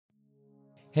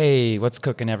Hey, what's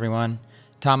cooking, everyone?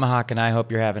 Tomahawk and I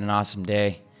hope you're having an awesome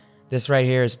day. This right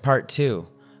here is part 2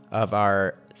 of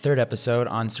our 3rd episode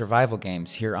on survival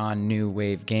games here on New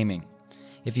Wave Gaming.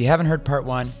 If you haven't heard part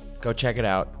 1, go check it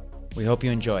out. We hope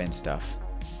you enjoy and stuff.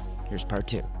 Here's part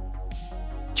 2.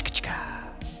 Chicka-chicka.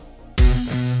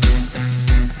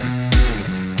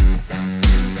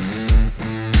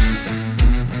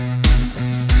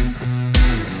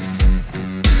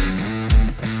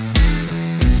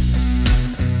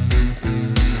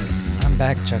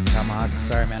 Back, Chuck Tomahawk.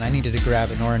 Sorry, man. I needed to grab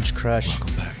an Orange Crush.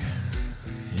 Welcome back.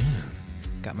 Yeah.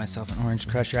 Got myself an Orange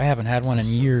Crusher. I haven't had one in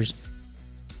years.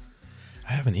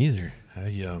 I haven't either. I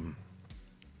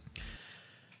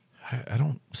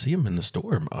don't see them in the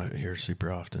store out here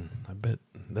super often. I bet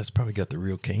that's probably got the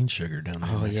real cane sugar down there.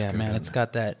 Oh, yeah, man. It's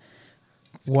got that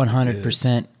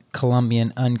 100%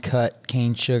 Colombian uncut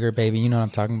cane sugar, baby. You know what I'm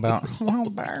talking about.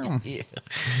 Yeah.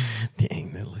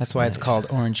 Dang, that looks That's why nice. it's called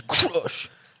Orange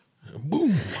Crush.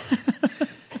 Boom.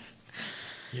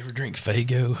 You ever drink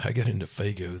Faygo? I got into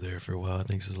Faygo there for a while. I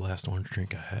think this is the last orange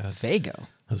drink I had. Faygo?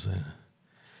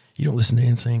 You don't listen to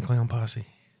Insane Clown Posse?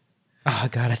 Oh,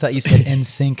 God. I thought you said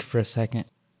NSYNC for a second.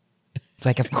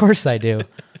 Like, of course I do.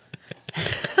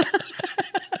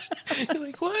 You're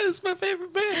like, what? It's my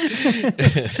favorite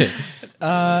band.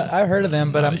 I've heard of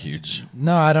them, but Not I'm a huge.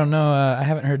 No, I don't know. I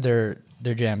haven't heard their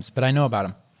jams, but I know about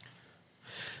them.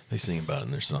 They sing about it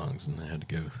in their songs, and I had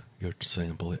to go to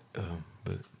sample it.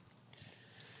 But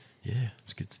yeah,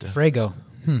 it's good stuff. Frago.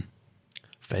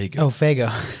 Faygo. Oh, Fago.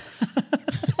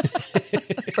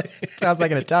 Sounds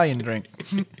like an Italian drink.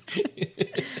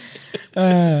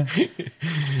 Gosh.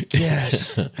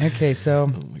 Okay,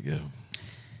 so Oh my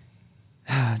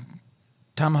god.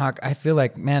 Tomahawk, I feel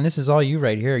like, man, this is all you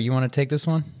right here. You want to take this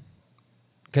one?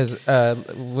 Because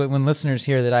when listeners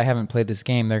hear that I haven't played this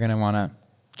game, they're going to want to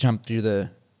jump through the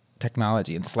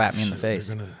technology and slap me in the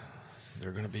face. They're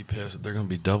gonna be pissed. They're gonna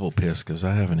be double pissed because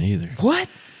I haven't either. What?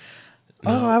 No.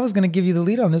 Oh, I was going to give you the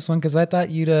lead on this one because I thought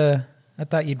you'd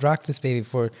rock this baby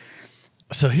before.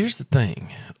 So here's the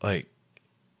thing, like,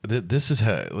 this is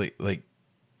how, like,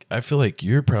 I feel like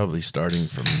you're probably starting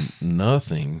from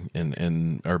nothing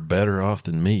and are better off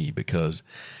than me because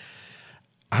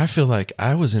I feel like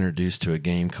I was introduced to a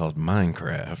game called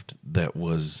Minecraft that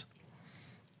was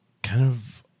kind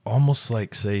of almost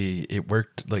like, say, it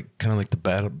worked like kind of like the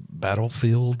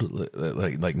Battlefield,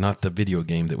 like not the video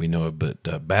game that we know of,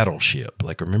 but Battleship.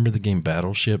 Like, remember the game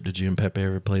Battleship? Did you and Pepe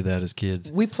ever play that as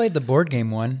kids? We played the board game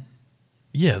one.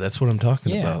 Yeah, that's what I'm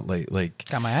talking Yeah. about. Like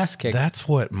Got my ass kicked. that's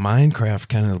what Minecraft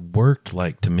kind of worked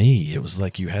like to me. It was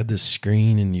like you had this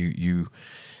screen and you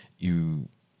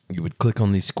would click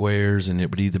on these squares and it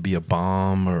would either be a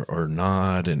bomb or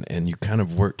not, and you kind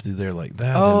of worked through there like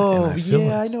that. Oh, and I feel yeah,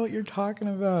 like I know what you're talking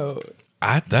about.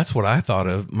 that's what I thought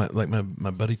of. My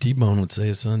buddy T-Bone would say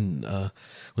his son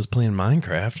was playing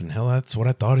Minecraft, and hell, that's what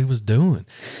I thought he was doing.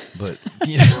 But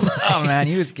you know, Oh, man,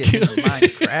 he was getting into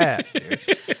Minecraft, dude.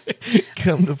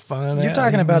 come to find out, You're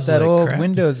talking he about was, that like, old crafty.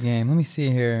 Windows game. Let me see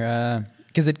here.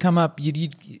 Because it'd come up,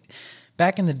 you'd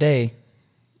back in the day,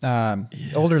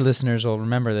 older listeners will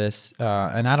remember this,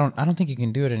 and I don't think you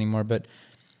can do it anymore, but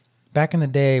back in the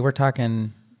day, we're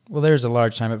talking, well, there's a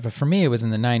large time, but for me, it was in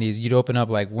the 90s. You'd open up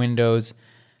like Windows,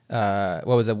 what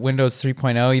was it, Windows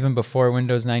 3.0, even before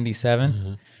Windows 97.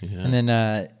 Mm-hmm. Yeah. And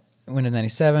then Windows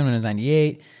 97, Windows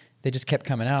 98, they just kept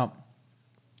coming out.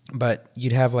 But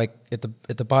you'd have like at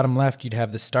the bottom left, you'd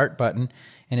have the start button,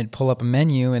 and it'd pull up a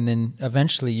menu, and then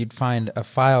eventually you'd find a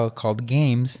file called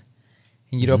games,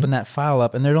 and you'd open that file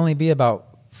up, and there'd only be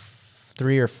about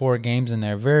 3 or 4 games in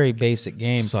there, very basic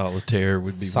games. Solitaire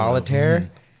would be Solitaire. one of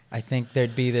them. I think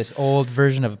there'd be this old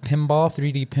version of pinball,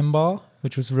 3D pinball,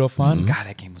 which was real fun. God,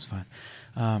 that game was fun.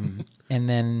 And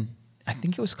then I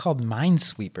think it was called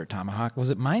Minesweeper, Tomahawk. Was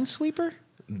it Minesweeper?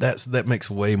 That makes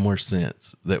way more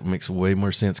sense. That makes way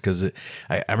more sense because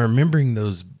I'm remembering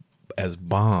those as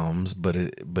bombs, but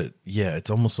yeah, it's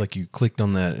almost like you clicked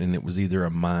on that and it was either a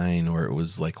mine or it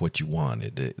was like what you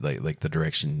wanted, like the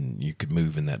direction you could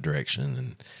move in that direction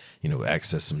and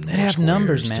access some. They'd have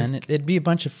numbers, man. It'd be a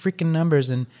bunch of freaking numbers,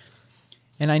 and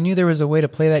I knew there was a way to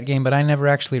play that game, but I never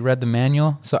actually read the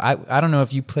manual, so I don't know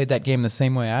if you played that game the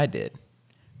same way I did.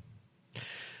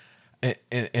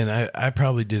 And I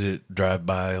probably did it drive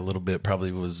by a little bit.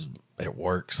 Probably was at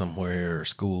work somewhere or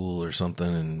school or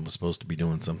something, and was supposed to be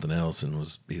doing something else, and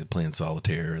was either playing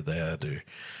solitaire or that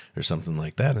or something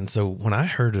like that. And so when I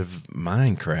heard of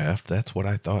Minecraft, that's what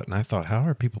I thought. And I thought, how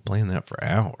are people playing that for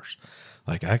hours?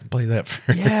 Like, I can play that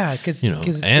for because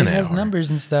an it has hour.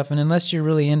 numbers and stuff, and unless you're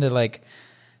really into like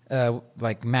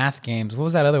like math games. What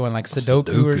was that other one? Like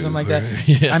Sudoku or something like that.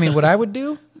 Yeah. I mean, what I would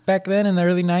do back then in the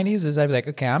early 90s is I'd be like,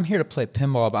 okay, I'm here to play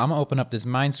pinball, but I'm going to open up this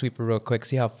Minesweeper real quick,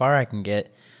 see how far I can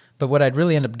get. But what I'd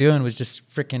really end up doing was just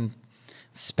freaking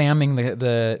spamming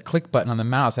the click button on the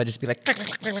mouse. I'd just be like,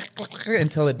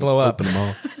 until it'd blow up. Open them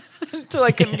all. Until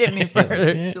I couldn't get any further.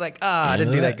 It's like, I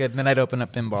didn't do that good. And then I'd open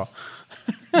up pinball.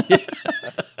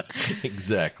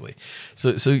 Exactly.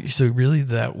 So really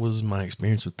that was my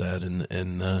experience with that.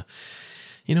 And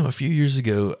a few years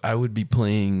ago I would be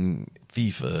playing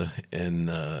FIFA and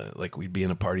like we'd be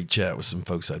in a party chat with some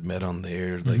folks I'd met on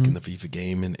there, like in the FIFA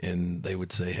game, and they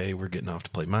would say, hey, we're getting off to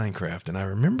play Minecraft. And I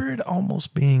remember it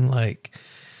almost being like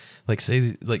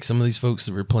say, like some of these folks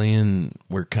that were playing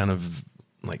were kind of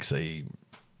like, say,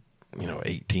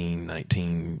 18,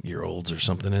 19-year-olds or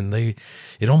something. And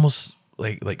it almost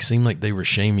like seemed like they were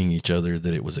shaming each other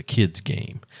that it was a kid's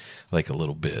game, like a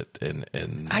little bit. And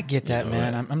I get that,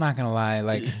 man. I'm not going to lie.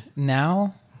 Like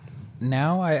now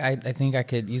I think I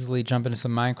could easily jump into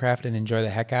some Minecraft and enjoy the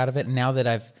heck out of it. Now that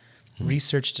I've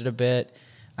researched it a bit,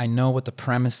 I know what the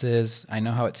premise is. I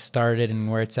know how it started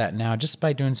and where it's at now, just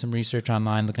by doing some research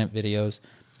online, looking at videos.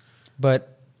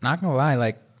 But not going to lie,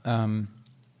 like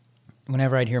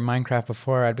whenever I'd hear Minecraft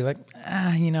before, I'd be like,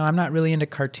 I'm not really into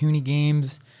cartoony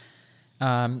games.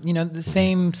 The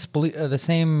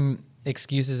same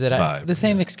excuses that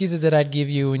excuses that I'd give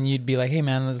you when you'd be like, hey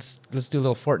man, let's do a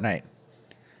little Fortnite.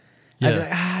 Yeah. I'd be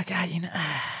like, God,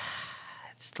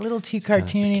 it's a little too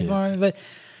cartoony for me.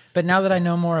 But now that I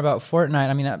know more about Fortnite,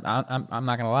 I mean, I'm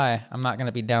not gonna lie, I'm not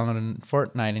gonna be downloading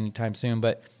Fortnite anytime soon,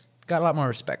 but got a lot more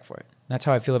respect for it. That's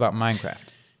how I feel about Minecraft.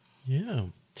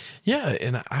 Yeah,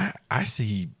 and I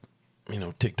see,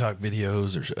 TikTok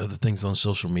videos or other things on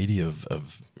social media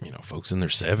of folks in their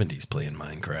 70s playing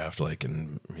Minecraft, like,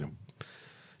 and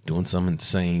doing some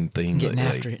insane thing, getting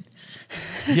after it.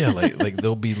 Yeah, like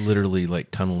they'll be literally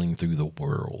like tunneling through the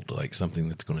world, like something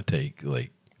that's going to take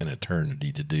like an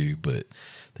eternity to do, but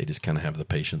they just kind of have the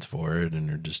patience for it and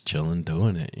they're just chilling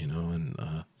doing it,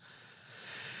 and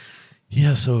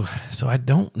yeah, so I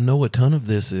don't know a ton of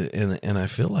this, and I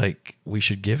feel like we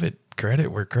should give it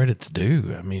credit where credit's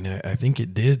due. I mean, I think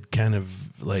it did kind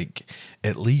of like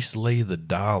at least lay the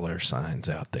dollar signs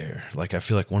out there. Like I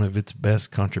feel like one of its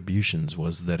best contributions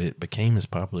was that it became as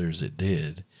popular as it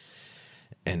did,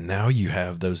 and now you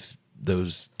have those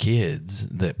kids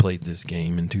that played this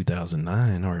game in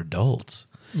 2009 are adults.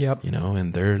 Yep.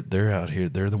 And they're out here.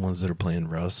 They're the ones that are playing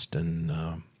Rust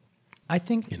and I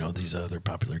think these other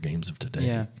popular games of today.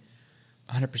 Yeah,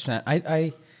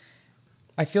 100%.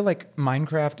 I feel like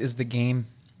Minecraft is the game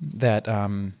that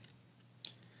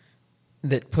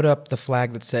that put up the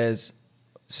flag that says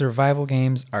survival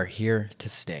games are here to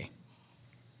stay.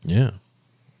 Yeah,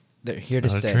 they're here it's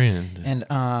to not stay. a trend. And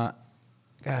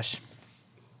gosh,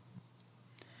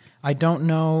 I don't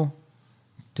know,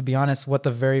 to be honest, what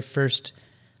the very first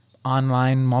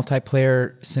online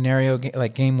multiplayer scenario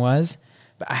game was.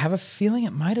 But I have a feeling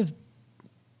it might have,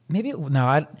 it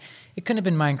couldn't have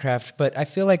been Minecraft, but I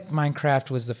feel like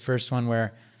Minecraft was the first one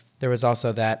where there was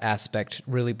also that aspect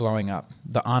really blowing up,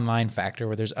 the online factor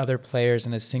where there's other players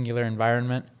in a singular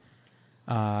environment,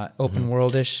 open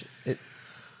worldish.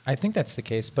 I think that's the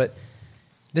case, but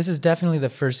this is definitely the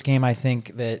first game I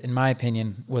think that, in my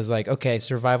opinion, was like, okay,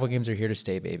 survival games are here to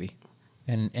stay, baby,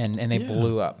 and they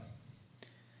blew up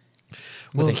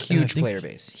with a huge player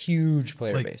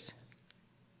base.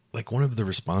 Like one of the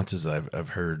responses I've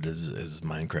heard as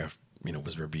Minecraft,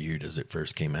 was reviewed as it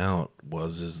first came out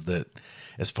is that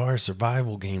as far as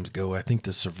survival games go, I think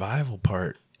the survival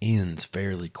part ends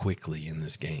fairly quickly in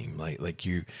this game. Like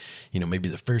you maybe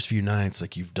the first few nights,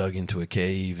 like you've dug into a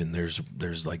cave and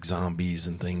there's like zombies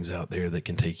and things out there that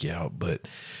can take you out, but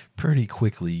pretty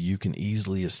quickly you can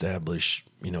easily establish,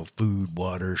 food,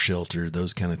 water, shelter,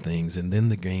 those kind of things. And then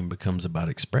the game becomes about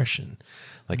expression,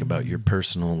 like about your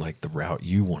personal, like the route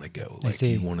you want to go. Like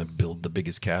you want to build the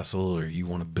biggest castle, or you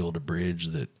want to build a bridge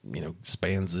that,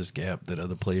 spans this gap that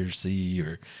other players see,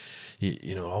 or,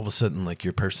 all of a sudden, like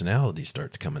your personality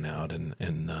starts coming out. And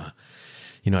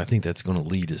I think that's going to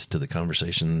lead us to the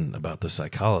conversation about the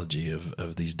psychology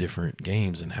of these different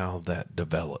games and how that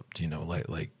developed,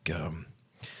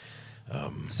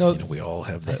 so we all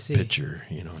have that picture,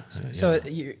 So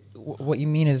what you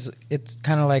mean is it's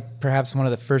kind of like perhaps one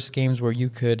of the first games where you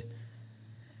could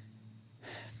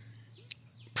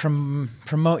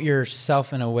promote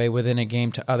yourself in a way within a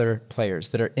game to other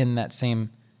players that are in that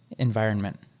same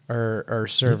environment or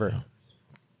server.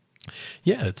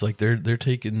 Yeah, it's like they're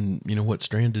taking, what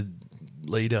Stranded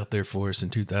laid out there for us in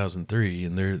 2003,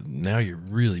 and now you're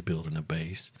really building a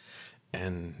base,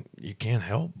 and you can't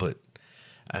help but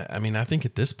I mean, I think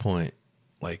at this point,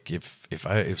 like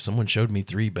if someone showed me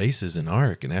 3 bases in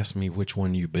Ark and asked me which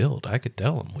one you built, I could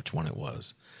tell them which one it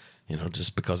was. You know,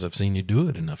 just because I've seen you do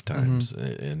it enough times,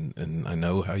 and I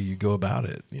know how you go about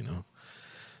it. You know.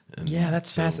 And yeah,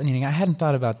 that's fascinating. I hadn't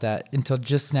thought about that until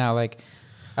just now. Like,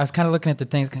 I was kind of looking at the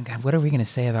things, going, God, what are we going to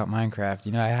say about Minecraft?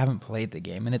 You know, I haven't played the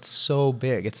game, and it's so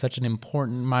big. It's such an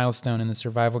important milestone in the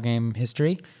survival game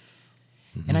history.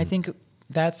 And I think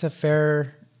that's a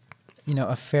fair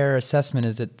assessment,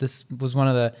 is that this was one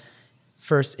of the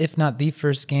first, if not the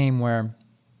first game where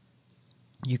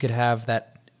you could have that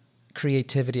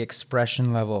creativity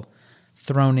expression level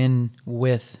thrown in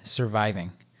with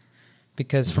surviving.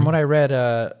 Because from what I read,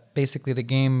 basically the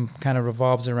game kind of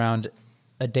revolves around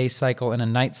a day cycle and a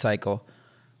night cycle,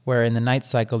 where in the night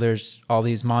cycle there's all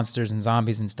these monsters and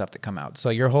zombies and stuff that come out. So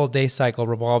your whole day cycle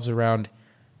revolves around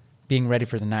being ready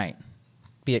for the night,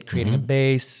 be it creating a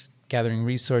base, gathering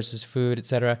resources, food,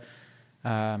 etc.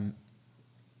 But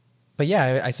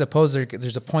yeah, I suppose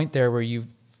there's a point there where you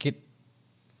get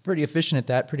pretty efficient at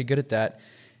that, pretty good at that.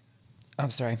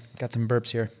 I'm sorry, got some burps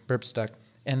here, burp stuck.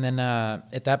 And then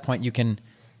at that point you can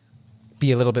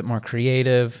be a little bit more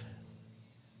creative.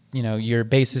 You know, your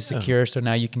base is secure, so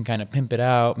now you can kind of pimp it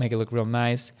out, make it look real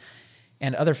nice.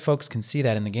 And other folks can see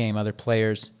that in the game, other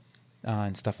players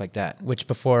and stuff like that, which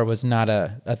before was not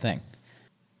a thing.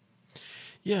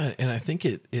 Yeah, and I think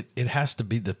it has to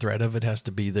be, the threat of it has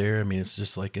to be there. I mean, it's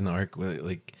just like in Ark,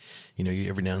 like, you know,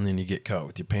 every now and then you get caught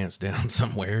with your pants down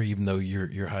somewhere, even though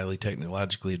you're highly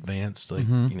technologically advanced. Like,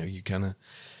 you know, you kind of,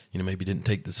 you know, maybe didn't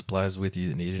take the supplies with you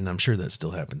that needed, and I'm sure that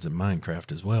still happens in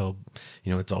Minecraft as well.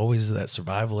 You know, it's always that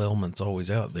survival element's always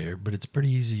out there, but it's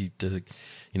pretty easy to,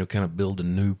 you know, kind of build a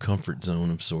new comfort zone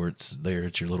of sorts there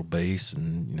at your little base,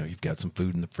 and, you know, you've got some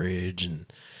food in the fridge, and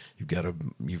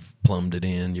you've plumbed it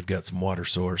in, you've got some water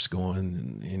source going,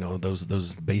 and, you know,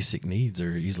 those basic needs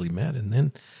are easily met. And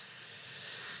then,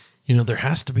 you know, there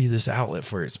has to be this outlet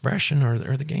for expression,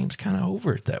 or the game's kind of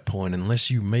over at that point, unless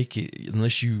you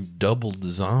doubled the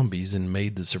zombies and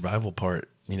made the survival part,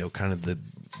 you know, kind of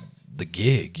the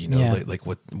gig, you know, like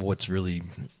what's really,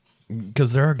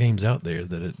 because there are games out there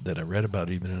that I read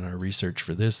about even in our research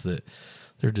for this, that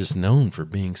they're just known for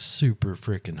being super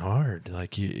freaking hard.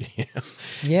 Like you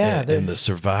know, and the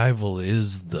survival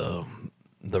is the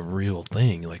real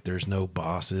thing. Like, there's no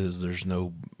bosses, there's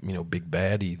no, you know, big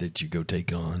baddie that you go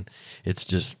take on. It's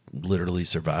just literally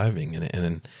surviving.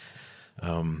 And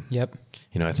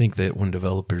you know, I think that when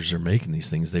developers are making these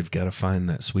things, they've got to find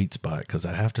that sweet spot, because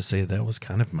I have to say that was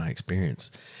kind of my experience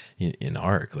in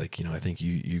Ark. Like, you know, I think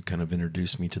you kind of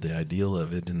introduced me to the ideal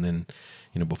of it, and then,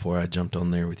 you know, before I jumped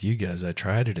on there with you guys, I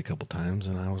tried it a couple times,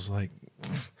 and I was like,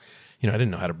 you know, I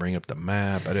didn't know how to bring up the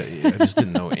map. I just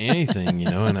didn't know anything, you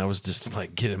know, and I was just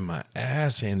like getting my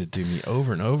ass handed to me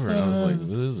over and over, and I was like,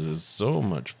 this is so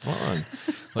much fun.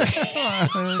 Like,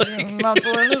 not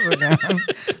doing this again.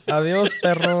 Adios,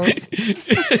 perros.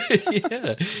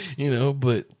 Yeah, you know,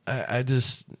 but I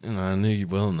just, you know, I knew you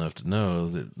well enough to know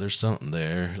that there's something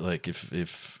there. Like,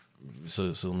 if so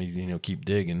let me, you know, keep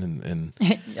digging and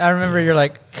I remember you're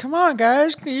like, come on,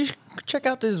 guys, can you check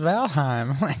out this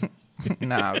Valheim? I'm like,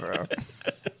 nah, bro.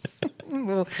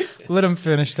 We'll let them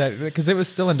finish that, because it was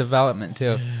still in development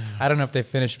too. I don't know if they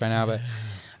finished by now, but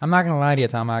I'm not gonna lie to you,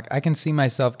 Tomak. I can see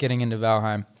myself getting into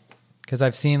Valheim, because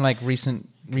I've seen like recent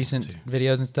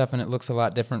videos and stuff, and it looks a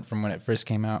lot different from when it first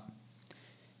came out.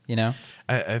 You know,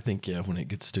 I think, yeah, when it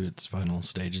gets to its final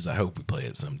stages, I hope we play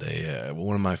it someday.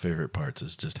 One of my favorite parts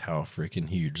is just how freaking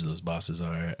huge those bosses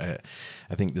are.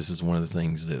 I think this is one of the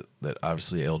things that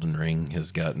obviously Elden Ring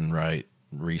has gotten right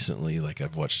recently. Like,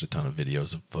 I've watched a ton of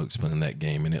videos of folks playing that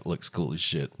game, and it looks cool as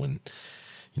shit when,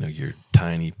 you know, your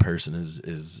tiny person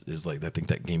is like, I think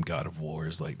that game God of War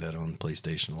is like that on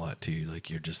PlayStation a lot too. Like,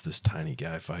 you're just this tiny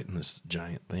guy fighting this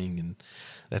giant thing, and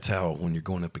that's how, when you're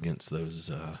going up against those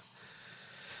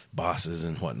bosses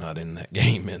and whatnot in that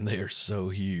game, and they are so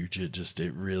huge,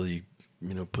 it really,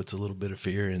 you know, puts a little bit of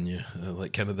fear in you,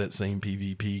 like kind of that same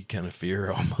PvP kind of fear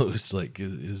almost. Like,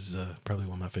 is probably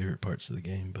one of my favorite parts of the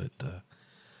game. But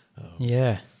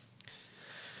yeah,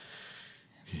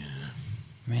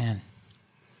 man.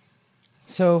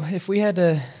 So if we had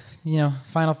to, you know,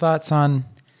 final thoughts on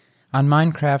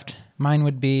Minecraft, mine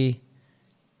would be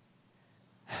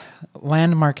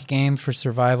landmark game for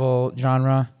survival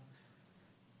genre.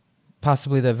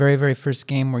 Possibly the very, very first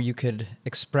game where you could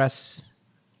express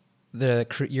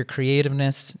your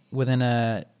creativeness within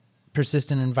a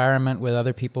persistent environment with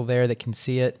other people there that can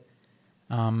see it.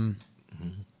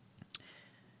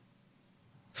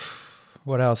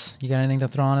 What else? You got anything to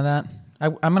throw onto that?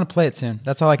 I'm going to play it soon.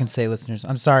 That's all I can say, listeners.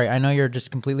 I'm sorry. I know you're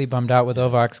just completely bummed out with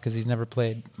Ovox because he's never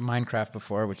played Minecraft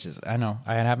before, which is, I know.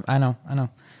 And I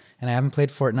haven't played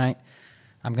Fortnite.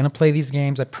 I'm going to play these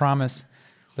games, I promise.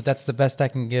 But that's the best I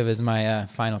can give as my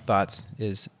final thoughts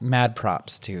is mad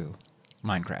props to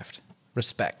Minecraft.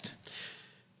 Respect.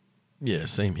 Yeah,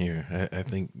 same here. I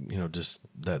think, just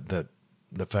that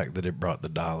the fact that it brought the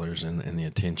dollars and the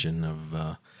attention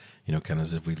of, kind of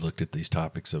as if we looked at these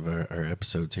topics of our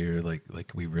episodes here,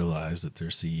 like we realize that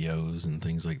there's CEOs and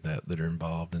things like that are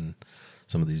involved in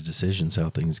some of these decisions, how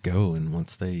things go. And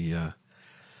once they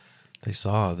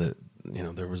saw that,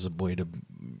 there was a way to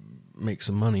make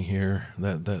some money here,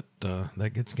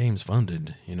 that gets games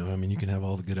funded. You can have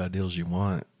all the good ideals you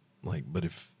want, but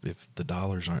if the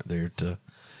dollars aren't there to,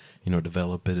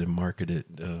 develop it and market it,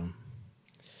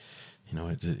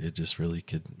 it just really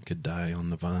could die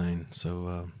on the vine.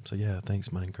 So yeah, thanks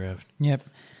Minecraft. Yep.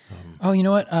 You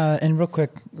know what? And real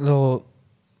quick, little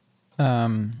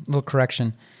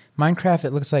correction. Minecraft,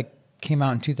 it looks like came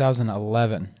out in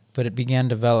 2011, but it began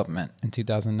development in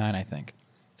 2009, I think.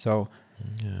 So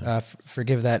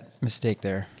forgive that mistake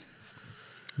there.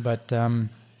 But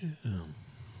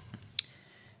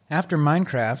after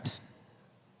Minecraft,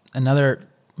 another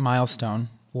milestone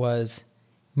was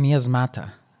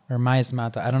Miasmata. Or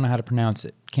Miasmata, I don't know how to pronounce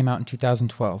it. Came out in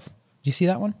 2012. Did you see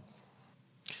that one?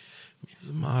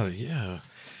 Miasmata, yeah.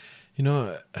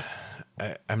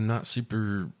 I'm not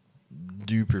super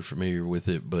duper familiar with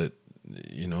it, but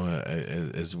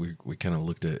as we kind of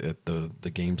looked at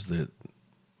the games that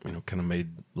kind of made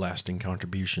lasting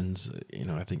contributions,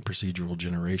 I think procedural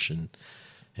generation,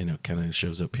 kind of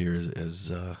shows up here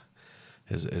as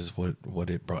what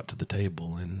it brought to the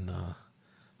table, and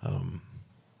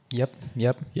Yep.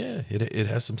 Yeah, it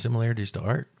has some similarities to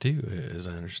Ark too, as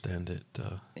I understand it.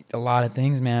 A lot of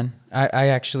things, man. I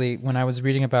actually, when I was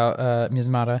reading about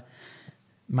Miasmata,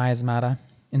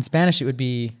 in Spanish it would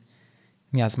be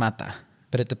Miasmata,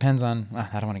 but it depends on.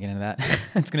 I don't want to get into that.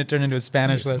 It's going to turn into a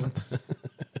Spanish lesson.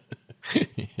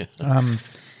 Yeah.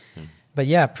 But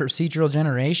yeah, procedural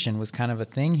generation was kind of a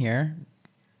thing here.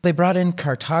 They brought in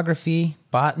cartography,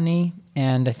 botany,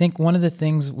 and I think one of the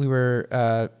things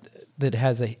that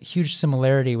has a huge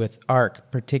similarity with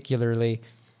Ark particularly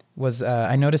was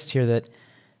I noticed here that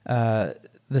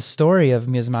the story of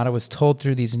Miasmata was told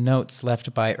through these notes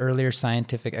left by earlier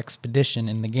scientific expedition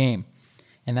in the game.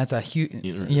 And that's a huge,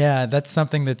 that's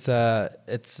something that's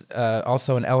it's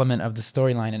also an element of the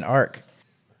storyline in Ark.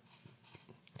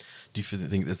 Do you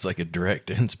think that's like a direct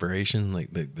inspiration?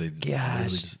 Like they really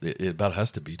just, it about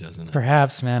has to be, doesn't it?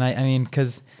 Perhaps, man. I mean,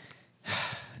 because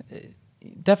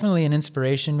definitely an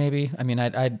inspiration, maybe. I mean,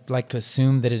 I'd like to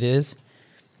assume that it is,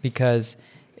 because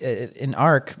in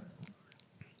Ark,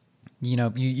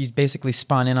 you basically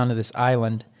spawn in onto this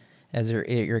island as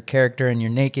your character, and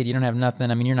you're naked. You don't have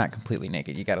nothing. I mean, you're not completely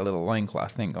naked. You got a little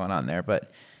loincloth thing going on there.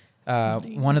 But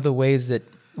one of the ways the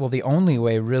only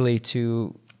way really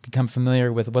to become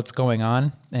familiar with what's going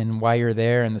on and why you're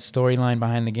there and the storyline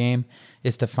behind the game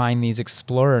is to find these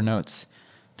explorer notes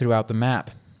throughout the map.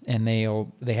 And they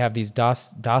have these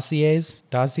dossiers,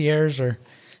 I think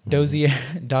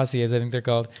they're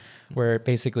called, where it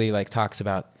basically like talks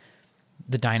about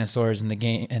the dinosaurs in the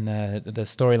game and the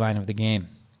storyline of the game.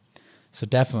 So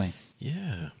definitely.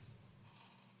 Yeah.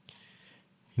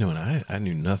 And I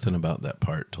knew nothing about that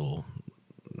part till,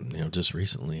 just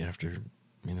recently after,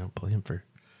 playing for a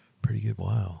pretty good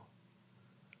while.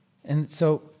 And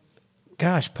so,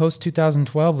 gosh, post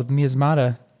 2012 with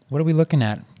Miasmata, what are we looking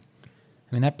at?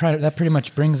 I mean, that pretty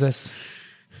much brings us.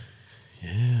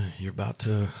 Yeah, you're about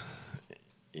to,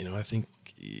 I think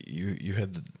you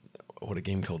had a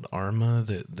game called Arma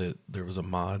that there was a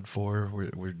mod for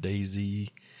where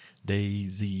Daisy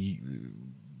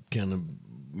kind of,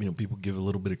 people give a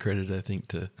little bit of credit, I think,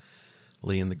 to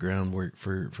laying the groundwork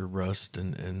for Rust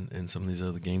and some of these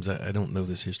other games. I don't know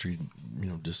this history,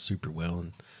 just super well,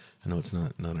 and I know it's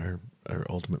not our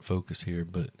ultimate focus here,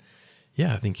 but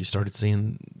yeah, I think you started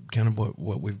seeing kind of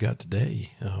what we've got today.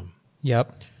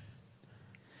 Yep.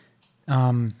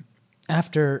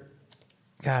 After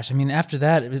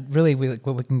that, really,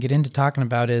 what we can get into talking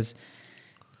about is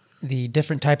the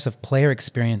different types of player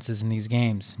experiences in these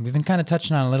games. We've been kind of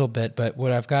touching on a little bit, but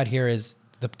what I've got here is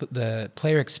the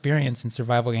player experience in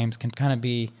survival games can kind of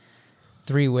be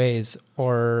three ways,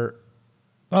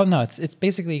 it's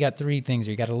basically you got three things.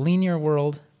 You got a linear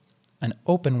world, an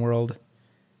open world,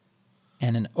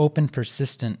 and an open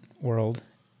persistent world.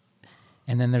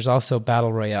 And then there's also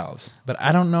battle royales. But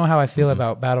I don't know how I feel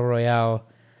about battle royale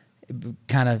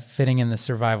kind of fitting in the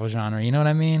survival genre. You know what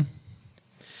I mean?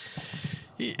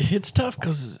 It's tough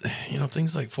because,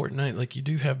 things like Fortnite, like you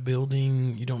do have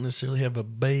building, you don't necessarily have a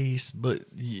base, but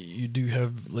you do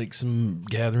have like some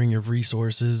gathering of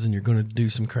resources, and you're going to do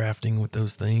some crafting with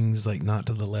those things, like not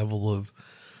to the level of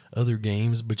other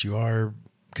games, but you are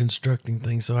constructing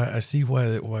things. So I see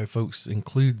why folks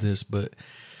include this, but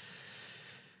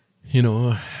I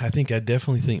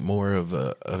definitely think more of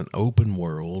an open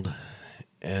world.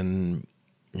 And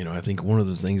I think one of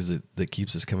the things that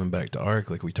keeps us coming back to ARC,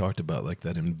 like we talked about, like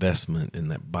that investment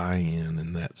and that buy-in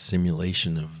and that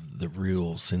simulation of the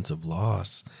real sense of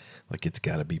loss, like it's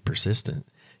got to be persistent.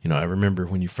 I remember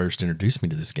when you first introduced me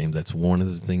to this game, that's one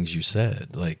of the things you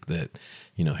said, like that,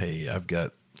 hey, I've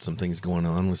got some things going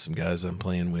on with some guys I'm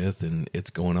playing with, and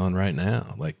it's going on right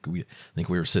now. Like I think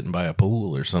we were sitting by a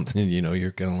pool or something,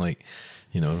 you're kind of like,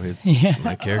 it's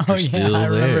my character's still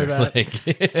there. Like,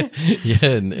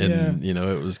 and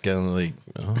it was kind of like,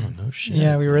 oh no shit.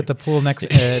 Yeah, we were at the pool next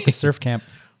at the surf camp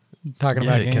talking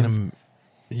about games.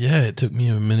 It took me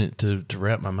a minute to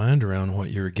wrap my mind around what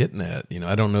you were getting at.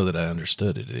 I don't know that I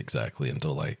understood it exactly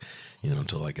until I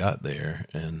got there.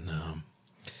 And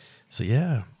so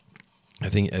yeah, I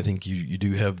think you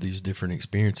do have these different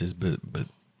experiences, but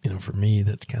for me,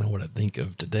 that's kind of what I think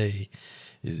of today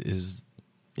is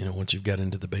once you've got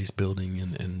into the base building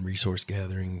and resource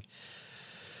gathering,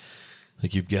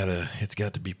 like it's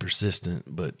got to be persistent.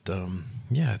 But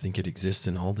I think it exists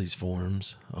in all these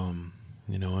forms. And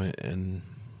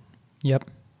Yep.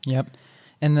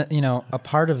 And a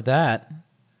part of that,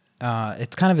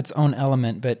 it's kind of its own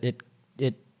element, but it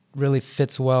really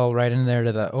fits well right in there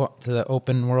to the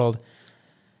open world.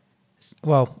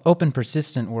 Well, open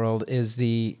persistent world is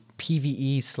the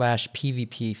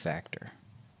PvE/PvP factor.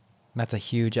 That's a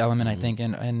huge element, I think,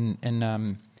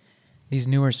 in these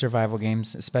newer survival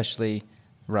games, especially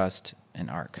Rust and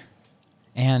Ark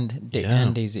and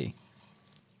DayZ.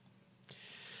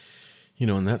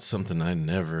 And that's something I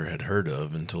never had heard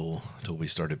of until we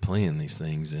started playing these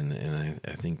things, and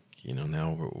I think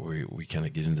now we kind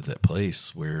of get into that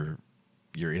place where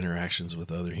your interactions with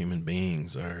other human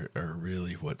beings are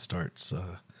really what starts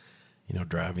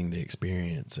driving the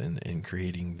experience and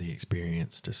creating the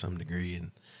experience to some degree.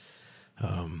 And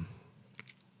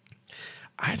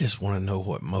I just want to know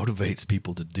what motivates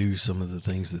people to do some of the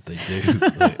things that they do.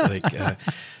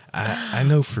 I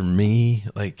know for me,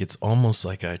 like it's almost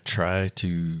like I try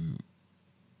to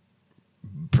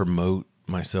promote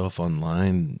myself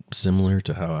online similar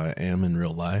to how I am in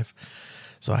real life.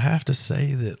 So I have to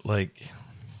say that, like,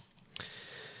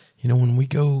 when we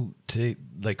go to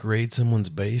like raid someone's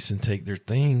base and take their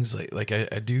things, like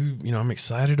I do, I'm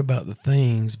excited about the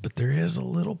things, but there is a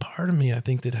little part of me, I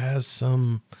think, that has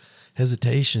some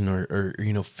hesitation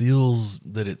or feels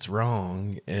that it's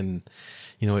wrong. And,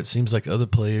 it seems like other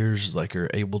players like are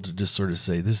able to just sort of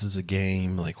say, this is a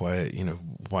game. Like why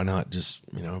not just,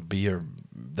 be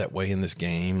that way in this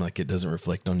game? Like it doesn't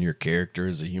reflect on your character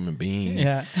as a human being.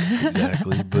 Yeah,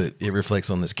 exactly. But it reflects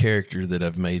on this character that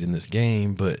I've made in this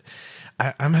game. But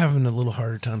I'm having a little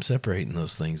harder time separating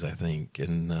those things, I think.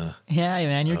 And yeah,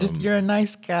 man, you're a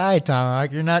nice guy, Tom.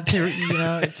 Like, you're not too,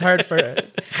 it's hard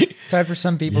for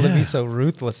some people to be so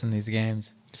ruthless in these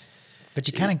games. But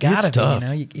you kind of gotta be, tough.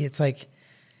 It's like,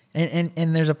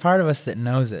 and there's a part of us that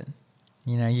knows it.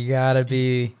 You gotta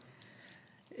be,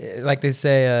 like they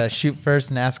say, shoot first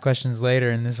and ask questions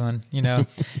later in this one,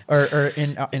 or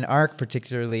in Ark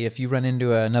particularly, if you run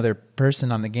into another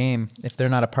person on the game, if they're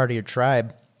not a part of your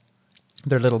tribe,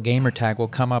 their little gamer tag will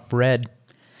come up red,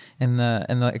 and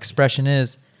the expression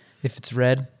is, if it's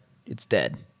red, it's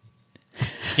dead.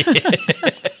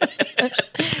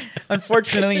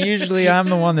 Unfortunately, usually I'm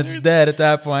the one that's dead at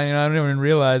that point. I don't even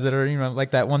realize it, or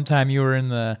like that one time you were in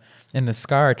the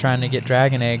Scar trying to get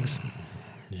dragon eggs,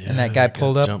 and that guy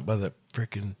pulled up, jumped by that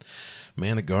freaking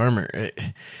man of Garmer.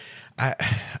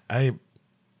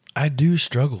 I do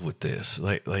struggle with this,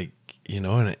 like and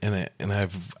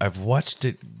I've watched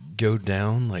it go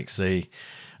down. Like, say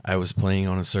I was playing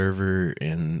on a server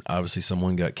and obviously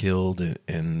someone got killed,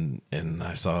 and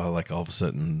I saw like all of a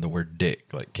sudden the word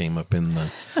dick like came up in the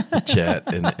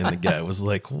chat, and the guy was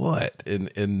like, what?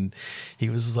 And he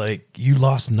was like, you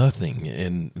lost nothing.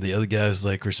 And the other guy was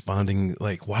like responding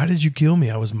like, why did you kill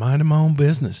me? I was minding my own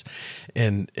business.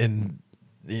 And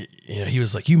he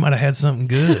was like, you might have had something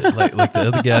good, like the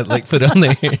other guy like put on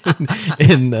there,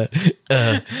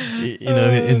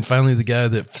 and finally the guy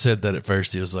that said that at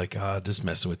first, he was like, just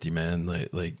messing with you, man,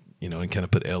 like and kind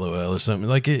of put LOL or something.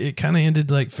 Like it kind of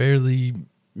ended like fairly,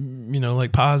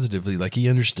 like positively, like he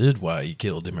understood why he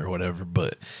killed him or whatever.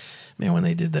 But man, when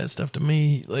they did that stuff to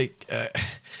me, like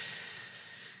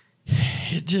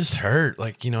it just hurt.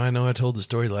 Like, I know I told the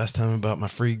story last time about my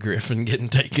free Griffin getting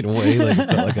taken away. Like, it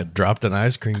felt like I dropped an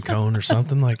ice cream cone or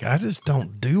something. Like, I just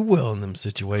don't do well in them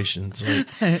situations.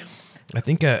 Like, I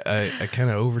think I kind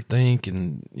of overthink,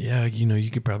 and yeah,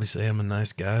 you could probably say I'm a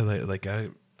nice guy. Like I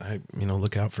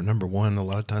look out for number one a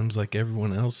lot of times, like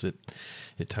everyone else at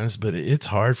times, but it's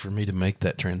hard for me to make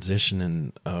that transition.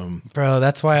 And bro,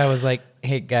 that's why I was like,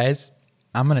 hey guys,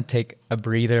 I'm gonna take a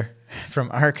breather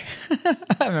from ARC.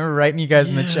 I remember writing you guys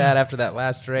in the chat after that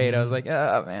last raid. I was like,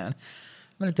 oh man, I'm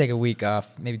gonna take a week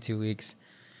off, maybe 2 weeks.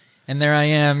 And there I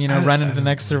am, running to the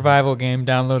next survival game,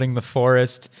 downloading The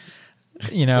Forest,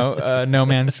 No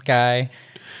Man's Sky,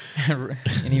 and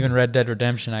even Red Dead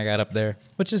Redemption I got up there,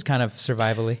 which is kind of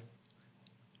survivally.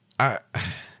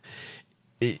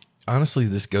 Honestly,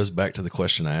 this goes back to the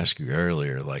question I asked you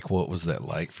earlier. Like, what was that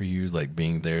like for you? Like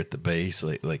being there at the base.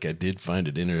 Like I did find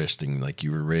it interesting. Like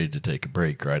you were ready to take a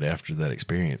break right after that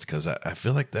experience, because I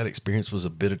feel like that experience was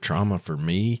a bit of trauma for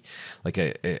me. Like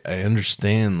I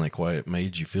understand like why it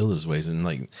made you feel those ways, and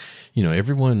like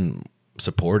everyone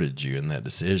supported you in that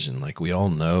decision. Like we all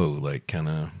know, like kind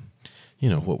of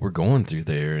what we're going through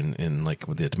there, and like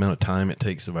with the amount of time it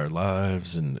takes of our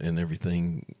lives and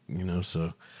everything.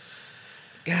 So.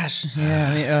 Gosh,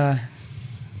 yeah.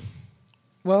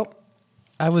 Well,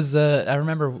 I was. I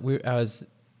remember I was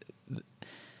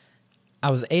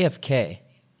AFK,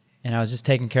 and I was just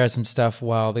taking care of some stuff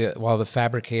while the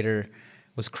fabricator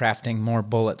was crafting more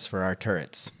bullets for our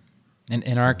turrets.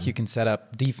 In ARC, you can set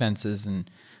up defenses, and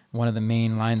one of the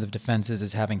main lines of defenses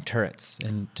is having turrets.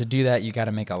 And to do that, you got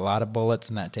to make a lot of bullets,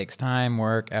 and that takes time,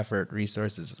 work, effort,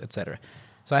 resources, etc.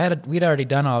 So we'd already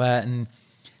done all that, and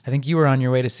I think you were on your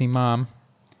way to see Mom.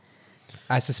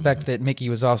 I suspect that Mickey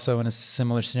was also in a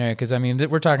similar scenario, because,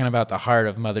 we're talking about the heart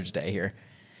of Mother's Day here.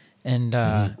 And,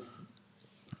 I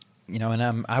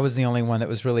was the only one that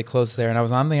was really close there, and I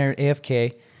was on there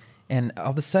AFK, and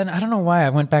all of a sudden, I don't know why, I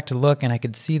went back to look, and I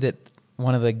could see that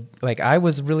one of the, like, I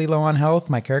was really low on health,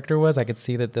 my character was, I could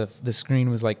see that the screen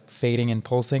was, like, fading and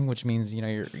pulsing, which means,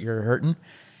 you're hurting.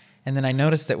 And then I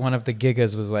noticed that one of the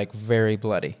Gigas was, like, very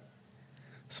bloody.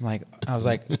 So I was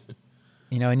like...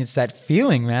 and it's that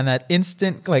feeling, man, that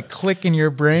instant like click in your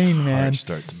brain, man. Heart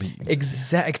starts beating.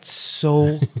 Exact,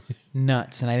 so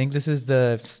nuts. And I think this is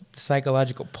the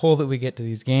psychological pull that we get to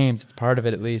these games. It's part of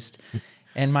it, at least.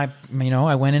 And I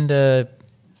went into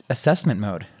assessment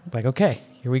mode. Like, okay,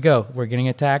 here we go. We're getting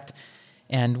attacked.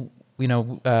 And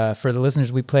for the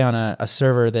listeners, we play on a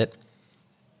server that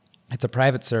it's a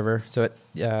private server. So it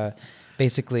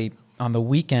basically on the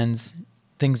weekends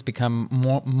things become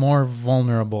more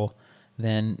vulnerable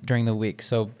than during the week.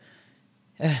 So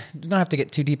don't have to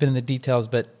get too deep into the details,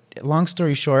 but long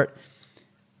story short,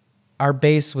 our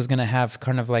base was going to have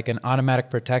kind of like an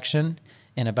automatic protection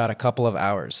in about a couple of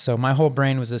hours. So my whole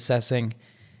brain was assessing,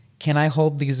 can I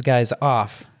hold these guys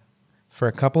off for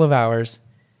a couple of hours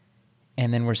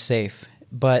and then we're safe?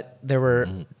 But there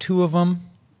were two of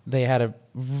them. They had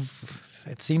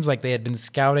it seems like they had been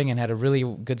scouting and had a really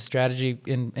good strategy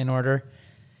in order.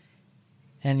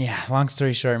 And yeah, long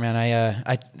story short, man,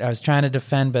 I was trying to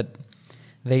defend, but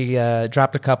they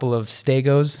dropped a couple of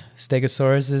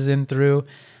Stegosauruses in through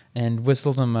and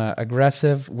whistled them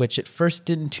aggressive, which at first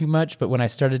didn't too much, but when I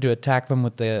started to attack them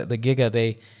with the Giga,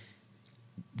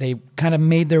 they kind of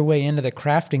made their way into the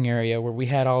crafting area where we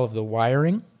had all of the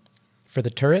wiring for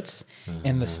the turrets,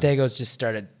 and the Stegos just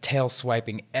started tail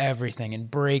swiping everything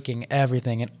and breaking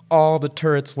everything, and all the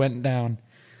turrets went down.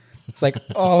 It's like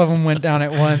all of them went down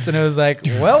at once, and it was like,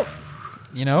 well,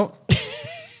 all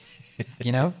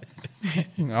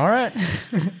right.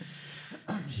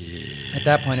 At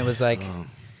that point, it was like,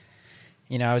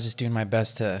 I was just doing my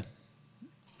best to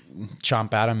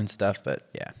chomp at them and stuff. But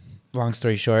yeah, long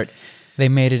story short, they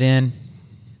made it in,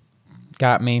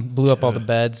 got me, blew up all the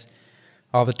beds,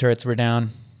 all the turrets were down,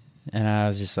 and I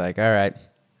was just like, all right,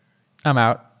 I'm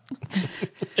out.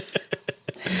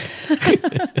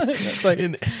 It's like,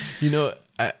 and,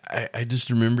 I just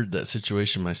remembered that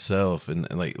situation myself, and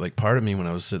like part of me when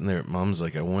I was sitting there at Mom's,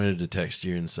 like I wanted to text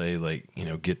you and say like,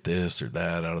 get this or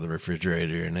that out of the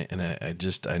refrigerator, and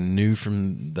I knew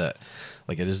from that,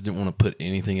 like I just didn't want to put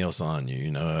anything else on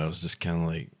you. I was just kind of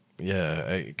like,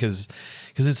 yeah, because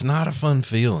it's not a fun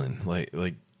feeling,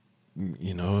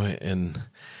 and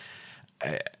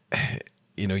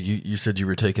you said you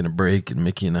were taking a break, and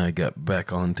Mickey and I got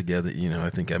back on together. I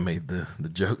think I made the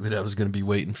joke that I was going to be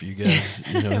waiting for you guys,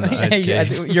 in the ice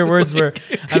cave. Your words were,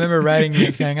 I remember writing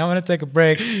you saying, I want to take a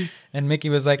break. And Mickey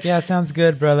was like, yeah, sounds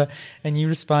good, brother. And you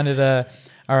responded, all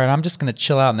right, I'm just going to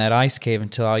chill out in that ice cave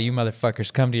until all you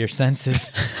motherfuckers come to your senses.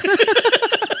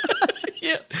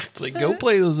 Yeah. It's It's like, go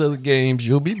play those other games.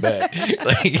 You'll be back.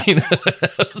 Like, you know,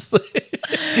 I was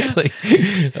like,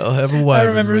 I'll have a wife. I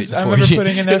remember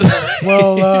putting in that.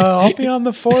 Well, I'll be on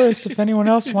the forest if anyone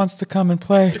else wants to come and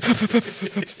play.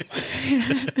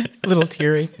 Little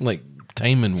teary. Like,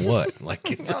 taming what? Like,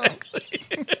 exactly.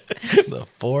 The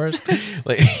forest.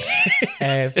 Like,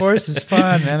 hey, forest is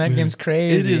fun, man. That game's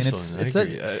crazy. it is and fun.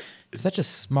 It's such a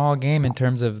small game in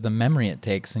terms of the memory it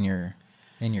takes in your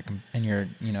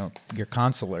your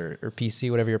console or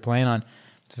PC, whatever you're playing on.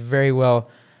 It's a very well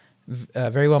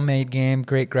made game,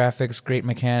 great graphics, great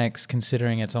mechanics,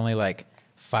 considering it's only like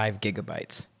 5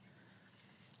 gigabytes.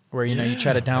 Where you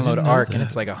try to download Ark and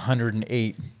it's like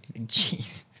 108.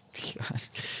 Jeez. God.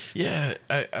 Yeah,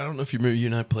 I don't know if you remember, you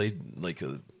and I played like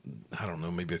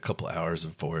maybe a couple hours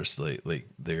of Forest like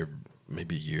there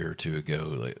maybe a year or two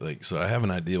ago. Like so I have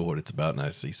an idea what it's about, and I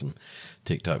see some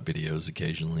TikTok videos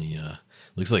occasionally.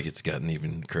 Looks like it's gotten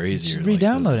even crazier. You should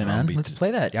re-download it, man. Let's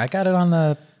play that. I got it on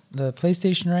the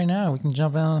PlayStation right now. We can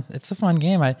jump on. It's a fun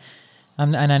game.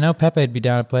 And I know Pepe would be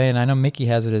down to play, and I know Mickey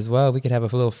has it as well. We could have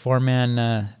a little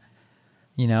 4-man,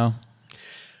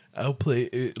 I'll play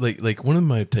it, like one of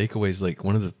my takeaways, like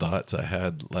one of the thoughts I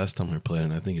had last time we were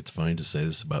playing. I think it's funny to say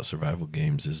this about survival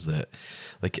games is that,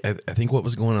 like, I think what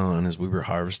was going on is we were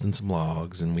harvesting some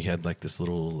logs and we had like this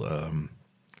little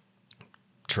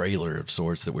trailer of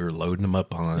sorts that we were loading them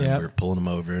up on. Yep. We were pulling them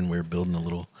over and we were building a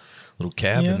little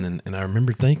cabin. Yep. And I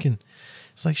remember thinking,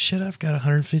 it's like, shit, I've got a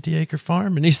 150-acre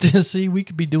farm in East Tennessee. We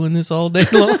could be doing this all day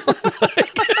long.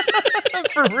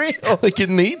 For real. Like, it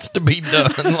needs to be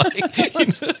done.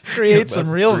 Like, create some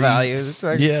real value. It's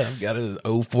like, yeah, I've got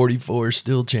a 044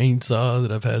 steel chainsaw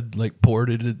that I've had like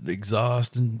ported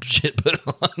exhaust and shit put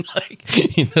on. Like,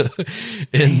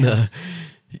 and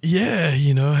yeah,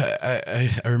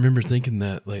 I remember thinking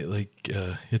that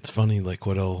it's funny, like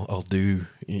what I'll do,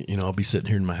 I'll be sitting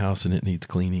here in my house and it needs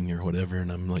cleaning or whatever,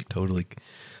 and I'm like totally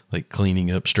like cleaning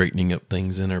up, straightening up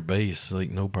things in our base, like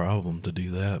no problem to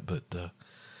do that. But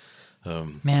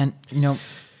man,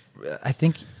 I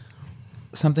think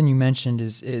something you mentioned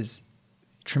is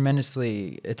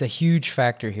tremendously, it's a huge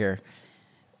factor here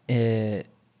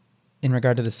in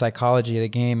regard to the psychology of the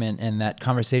game and that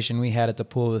conversation we had at the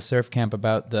pool of the surf camp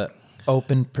about the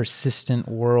open, persistent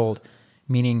world,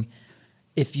 meaning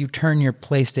if you turn your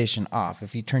PlayStation off,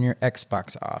 if you turn your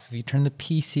Xbox off, if you turn the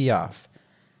PC off,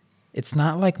 it's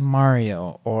not like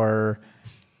Mario or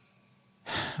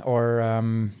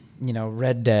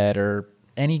Red Dead or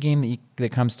any game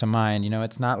that comes to mind.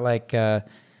 It's not like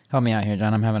help me out here,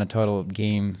 John. I'm having a total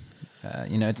game.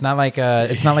 It's not like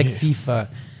FIFA.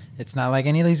 It's not like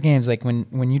any of these games. Like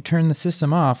when you turn the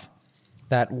system off,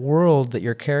 that world that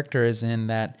your character is in,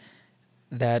 that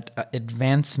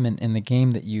advancement in the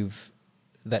game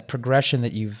that progression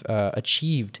that you've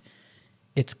achieved,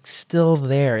 it's still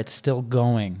there. It's still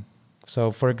going.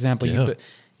 So, for example,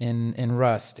 in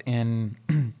Rust, in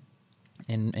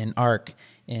Ark,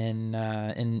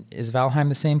 in is Valheim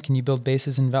the same? Can you build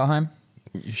bases in Valheim?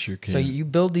 You sure can. So you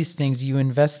build these things, you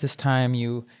invest this time,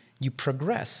 you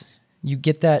progress. You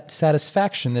get that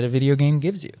satisfaction that a video game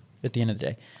gives you at the end of the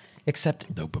day.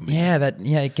 Except dopamine.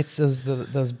 It gets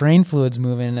those brain fluids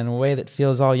moving in a way that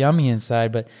feels all yummy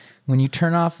inside. But when you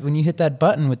hit that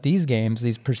button with these games,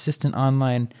 these persistent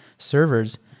online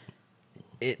servers,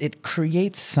 it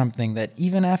creates something that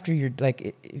even after you're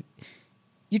like,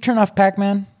 you turn off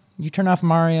Pac-Man, you turn off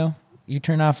Mario, you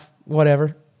turn off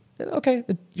whatever, okay,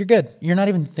 you're good. You're not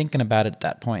even thinking about it at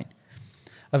that point.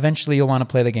 Eventually you'll want to